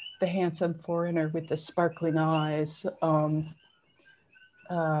handsome foreigner with the sparkling eyes.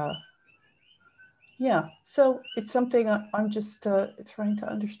 Yeah, so it's something I'm just trying to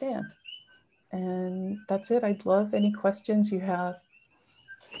understand. And that's it. I'd love any questions you have.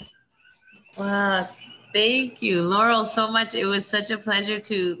 Wow, thank you, Laurel, so much. It was such a pleasure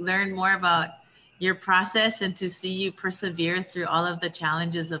to learn more about your process and to see you persevere through all of the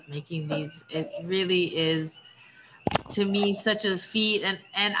challenges of making these. It really is, to me, such a feat. And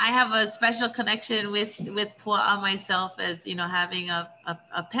I have a special connection with Pua'a myself, as, you know, having a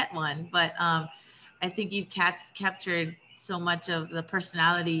pet one. But I think you've captured so much of the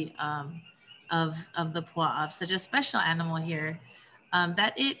personality of the Pua'a, of such a special animal here.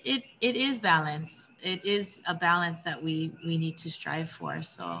 That it is balance. It is a balance that we need to strive for.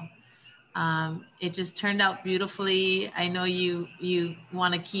 So it just turned out beautifully. I know you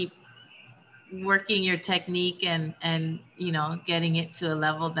want to keep working your technique and you know, getting it to a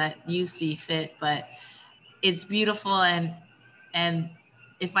level that you see fit, but it's beautiful. And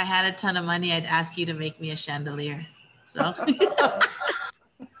if I had a ton of money, I'd ask you to make me a chandelier. So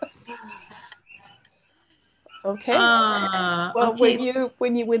okay. Well, okay.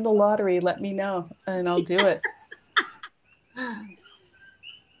 when you win the lottery, let me know and I'll do it.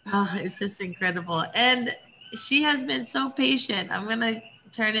 Oh, it's just incredible. And she has been so patient. I'm gonna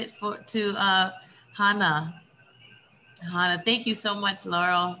turn it to Hana. Hana, thank you so much,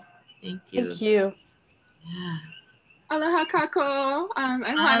 Laurel. Thank you. Thank you. Yeah. Aloha kako. I'm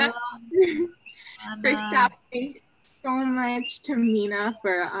Hana. First off, thanks so much to Mina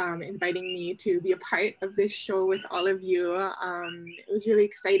for inviting me to be a part of this show with all of you. It was really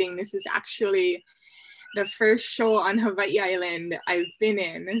exciting. This is actually the first show on Hawaii Island I've been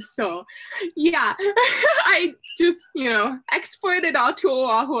in. So yeah, I just, you know, exported all to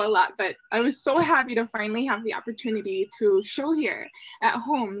Oahu a lot, but I was so happy to finally have the opportunity to show here at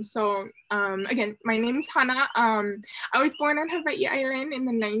home. So again, my name is Hana. I was born on Hawaii Island in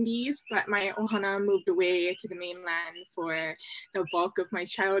the 90s, but my ohana moved away to the mainland for the bulk of my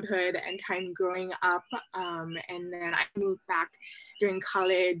childhood and time growing up. And then I moved back during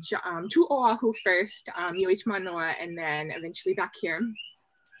college to Oahu first, UH Manoa, and then eventually back here.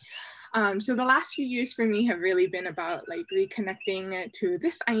 So the last few years for me have really been about like reconnecting to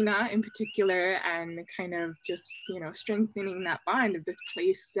this āina in particular, and kind of just, you know, strengthening that bond of this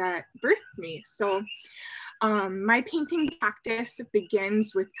place that birthed me. So my painting practice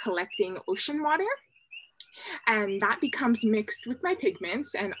begins with collecting ocean water, and that becomes mixed with my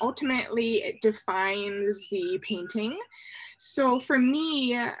pigments, and ultimately it defines the painting. So for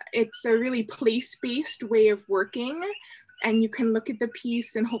me, it's a really place-based way of working. And you can look at the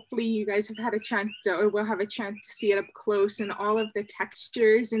piece, and hopefully you guys have had a chance to, or will have a chance to see it up close, and all of the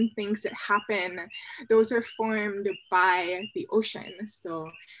textures and things that happen, those are formed by the ocean. So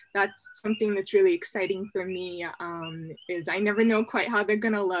that's something that's really exciting for me, is I never know quite how they're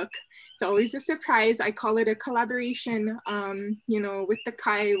gonna look. It's always a surprise. I call it a collaboration, you know, with the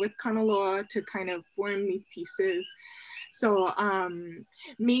kai, with Kanaloa, to kind of form these pieces. So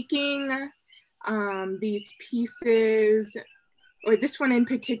making these pieces, or this one in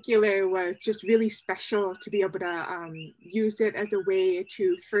particular, was just really special to be able to use it as a way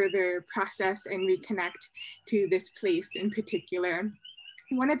to further process and reconnect to this place in particular.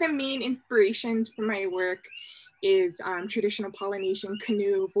 One of the main inspirations for my work is traditional Polynesian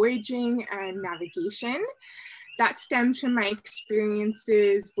canoe voyaging and navigation. That stems from my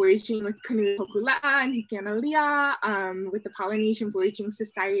experiences voyaging with Canoe Hokula'a and Hikianalia, with the Polynesian Voyaging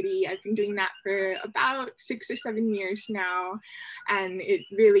Society. I've been doing that for about 6 or 7 years now. And it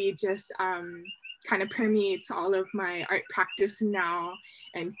really just kind of permeates all of my art practice now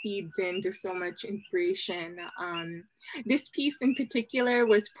and feeds into so much inspiration. This piece in particular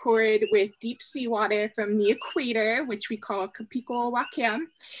was poured with deep sea water from the equator, which we call Kapiko Wakea,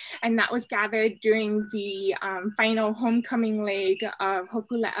 and that was gathered during the final homecoming leg of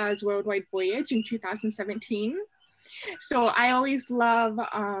Hokule'a's worldwide voyage in 2017. So I always love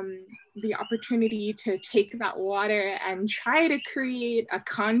the opportunity to take that water and try to create a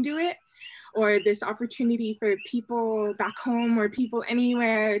conduit, or this opportunity for people back home or people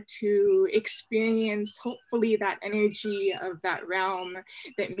anywhere to experience, hopefully, that energy of that realm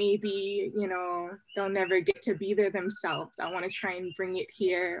that maybe, you know, they'll never get to be there themselves. I want to try and bring it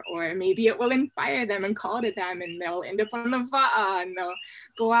here, or maybe it will inspire them and call to them, and they'll end up on the va'a and they'll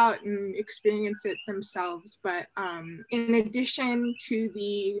go out and experience it themselves. But in addition to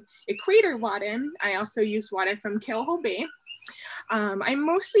the equator water, I also use water from Keauhou Bay. I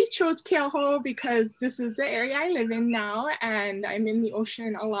mostly chose Keauhou because this is the area I live in now, and I'm in the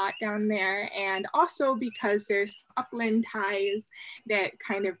ocean a lot down there, and also because there's upland ties that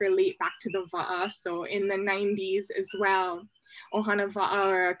kind of relate back to the va'a. So in the 90s as well, Ohana Va'a,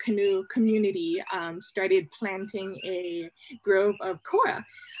 or a canoe community, started planting a grove of koa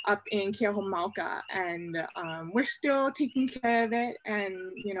up in Keauhou Mauka, and we're still taking care of it and,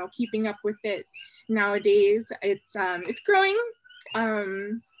 you know, keeping up with it nowadays. It's growing.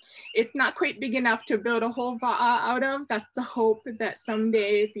 It's not quite big enough to build a whole va'a out of. That's the hope, that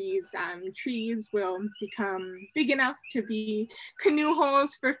someday these trees will become big enough to be canoe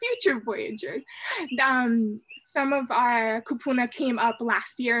hulls for future voyagers. Some of our kupuna came up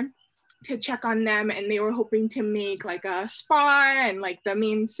last year to check on them, and they were hoping to make like a spar and like the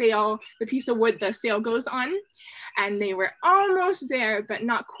main sail, the piece of wood the sail goes on, and they were almost there but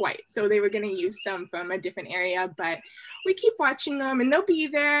not quite. So they were going to use some from a different area, but we keep watching them and they'll be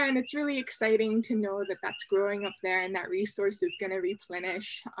there, and it's really exciting to know that that's growing up there and that resource is going to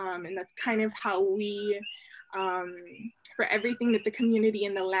replenish. And that's kind of how we, for everything that the community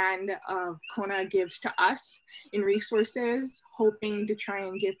in the land of Kona gives to us in resources, hoping to try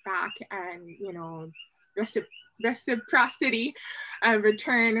and give back and, you know, reciprocity,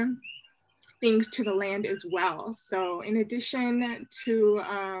 return things to the land as well. So in addition to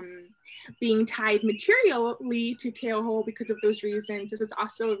being tied materially to Keauhou because of those reasons, this was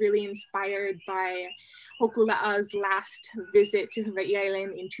also really inspired by Hokula'a's last visit to Hawaii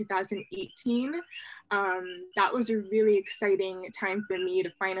Island in 2018. That was a really exciting time for me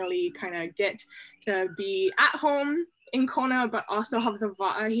to finally kind of get to be at home in Kona, but also have the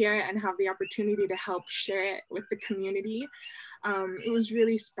va'a here and have the opportunity to help share it with the community. It was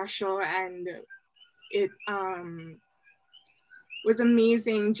really special, and it was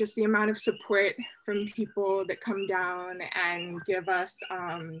amazing, just the amount of support from people that come down and give us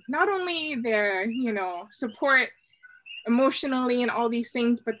not only their, you know, support emotionally and all these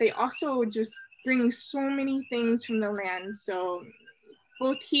things, but they also just bring so many things from the land. So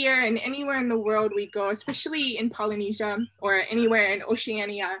both here and anywhere in the world we go, especially in Polynesia or anywhere in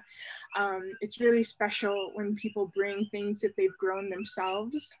Oceania, it's really special when people bring things that they've grown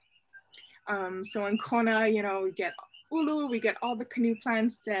themselves. So in Kona, you know, we get ulu, we get all the canoe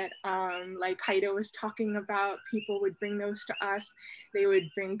plants that like Haida was talking about. People would bring those to us. They would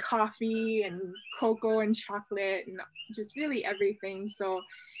bring coffee and cocoa and chocolate and just really everything. So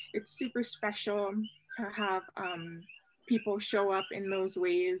it's super special to have people show up in those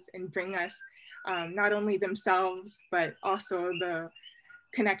ways and bring us not only themselves, but also the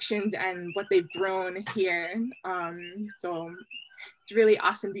connections and what they've grown here. So it's really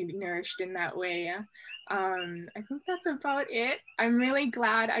awesome being nourished in that way. I think that's about it. I'm really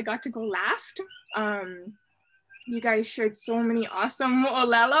glad I got to go last. You guys shared so many awesome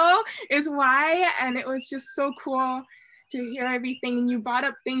mo'olelo is why, and it was just so cool to hear everything. And you brought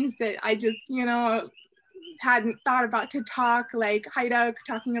up things that I just, you know, hadn't thought about to talk, like Haida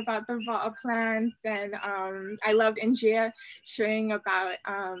talking about the va'a plants, and I loved Njia sharing about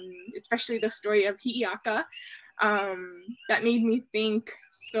especially the story of Hi'iaka. That made me think,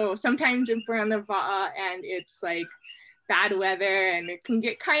 so sometimes if we're on the va'a and it's like bad weather and it can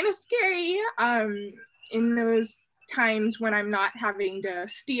get kind of scary, in those times when I'm not having to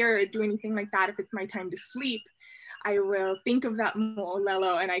steer or do anything like that, if it's my time to sleep, I will think of that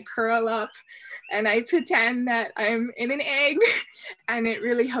mo'olelo and I curl up and I pretend that I'm in an egg, and it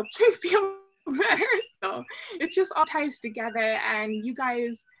really helps me feel better. So it just all ties together, and you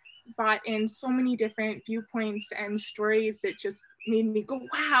guys brought in so many different viewpoints and stories that just made me go,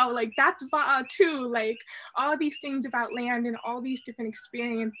 wow, like that's Va'a too. Like all these things about land and all these different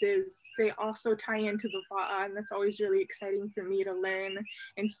experiences, they also tie into the Va'a, and that's always really exciting for me to learn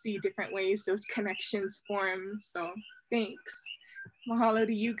and see different ways those connections form. So thanks. Mahalo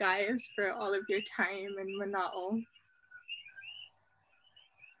to you guys for all of your time and mana'o.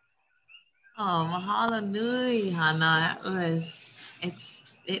 Oh, mahalo nui, Hana.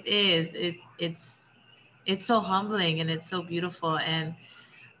 It's so humbling and it's so beautiful. And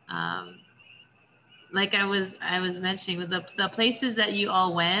like I was mentioning, with the places that you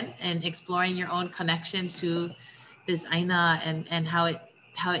all went and exploring your own connection to this āina and how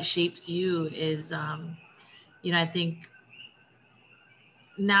it shapes you is, you know, I think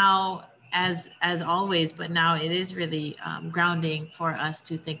now, as always, but now it is really grounding for us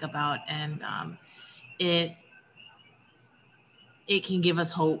to think about, and it can give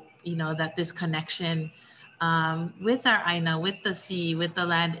us hope, you know, that this connection with our āina, with the sea, with the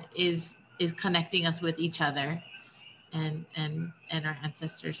land is connecting us with each other and our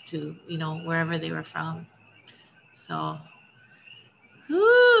ancestors too, you know, wherever they were from. So,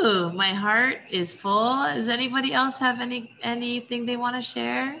 whew, my heart is full. Does anybody else have anything they want to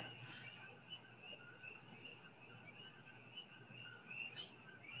share?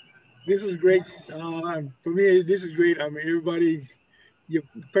 This is great. For me, this is great. I mean, everybody, your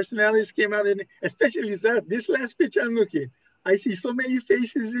personalities came out, and especially this last picture I'm looking, I see so many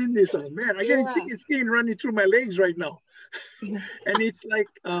faces in this. Man, I get chicken skin running through my legs right now. And it's like,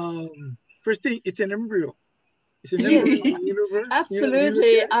 first thing, it's an embryo. It's an embryo in the universe.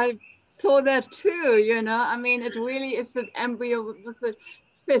 Absolutely. You know, I saw that too, you know. I mean, it really is the embryo with the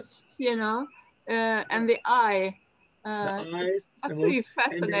fist, you know, and the eye. the eyes. Absolutely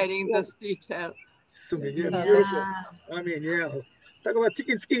fascinating, this detail. So, yeah, beautiful. I mean, yeah. Talk about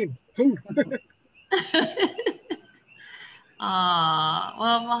chicken skin. Well,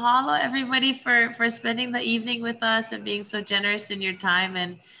 mahalo everybody for spending the evening with us and being so generous in your time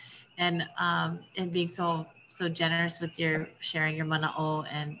and being so generous with your sharing your mana'o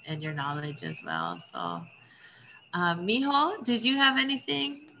and your knowledge as well. So, Miho, did you have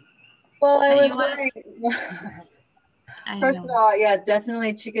anything? Well, I was wondering. First know. of all, yeah,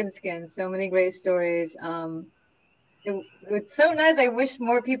 definitely chicken skin. So many great stories. It's so nice. I wish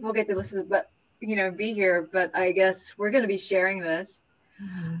more people get to listen, but you know, be here. But I guess we're going to be sharing this.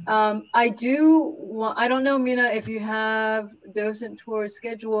 I don't know, Mina, if you have docent tours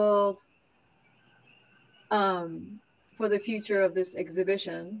scheduled for the future of this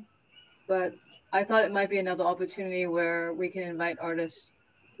exhibition, but I thought it might be another opportunity where we can invite artists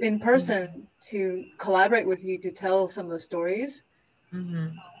in person to collaborate with you to tell some of the stories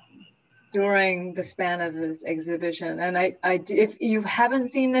during the span of this exhibition. And if you haven't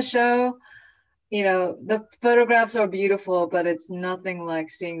seen the show, you know, the photographs are beautiful, but it's nothing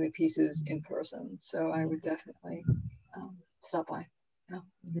like seeing the pieces in person. So I would definitely stop by. Yeah.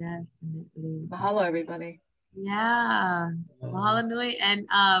 Definitely. Mahalo, everybody. Yeah, mahalo nui. And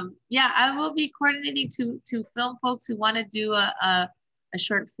yeah, I will be coordinating to film folks who want to do a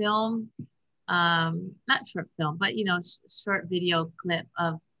short film, not short film, but you know, short video clip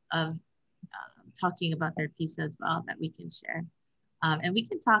of talking about their piece as well that we can share. And we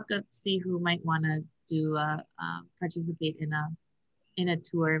can see who might want to do participate in a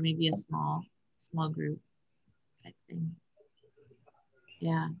tour, maybe a small group type thing.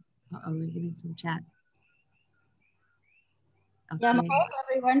 Yeah. We're getting some chat. Okay. Yeah, mahalo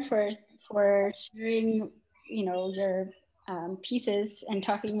everyone for sharing, you know, your pieces and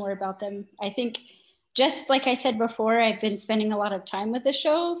talking more about them. I think, just like I said before, I've been spending a lot of time with the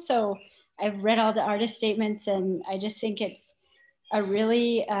show, so I've read all the artist statements, and I just think it's a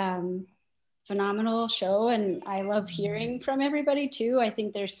really phenomenal show, and I love hearing from everybody too. I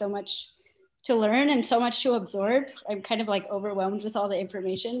think there's so much to learn and so much to absorb. I'm kind of like overwhelmed with all the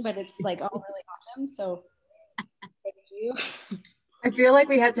information, but it's like all really awesome. So thank you. I feel like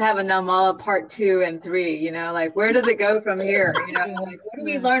we had to have a Nā Māla part 2 and 3, you know, like where does it go from here? You know, like what do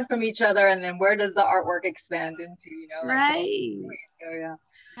we learn from each other, and then where does the artwork expand into, you know? Like, right. Go, yeah.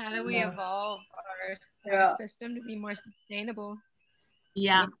 How do we evolve our system to be more sustainable?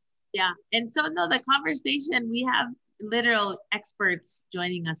 Yeah, yeah. And so no, the conversation, we have literal experts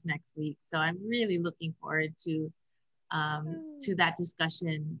joining us next week. So I'm really looking forward to that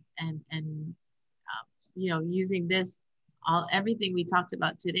discussion and you know, using everything we talked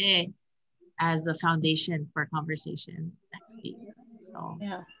about today as a foundation for conversation next week. So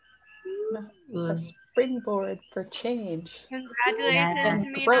yeah, a springboard for change. Congratulations,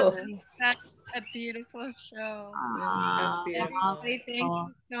 and Mina. growth. a beautiful show. Mahalo. Thank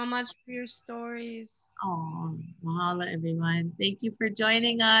you so much for your stories. Oh, mahalo, everyone. Thank you for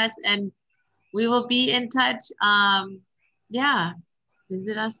joining us, and we will be in touch. Yeah,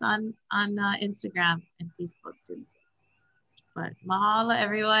 visit us on Instagram and Facebook too. But mahalo,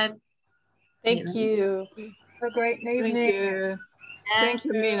 everyone. Thank you. Have a great evening. Thank you. Thank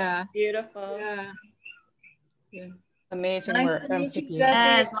you, Mina. Beautiful. Yeah. Yeah. Amazing Nice work. to meet you,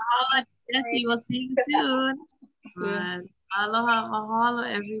 Yes, Jesse. mahalo, Jesse. We'll see you soon. Yeah. Aloha, mahalo,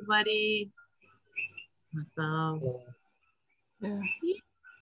 everybody. Awesome. Yeah.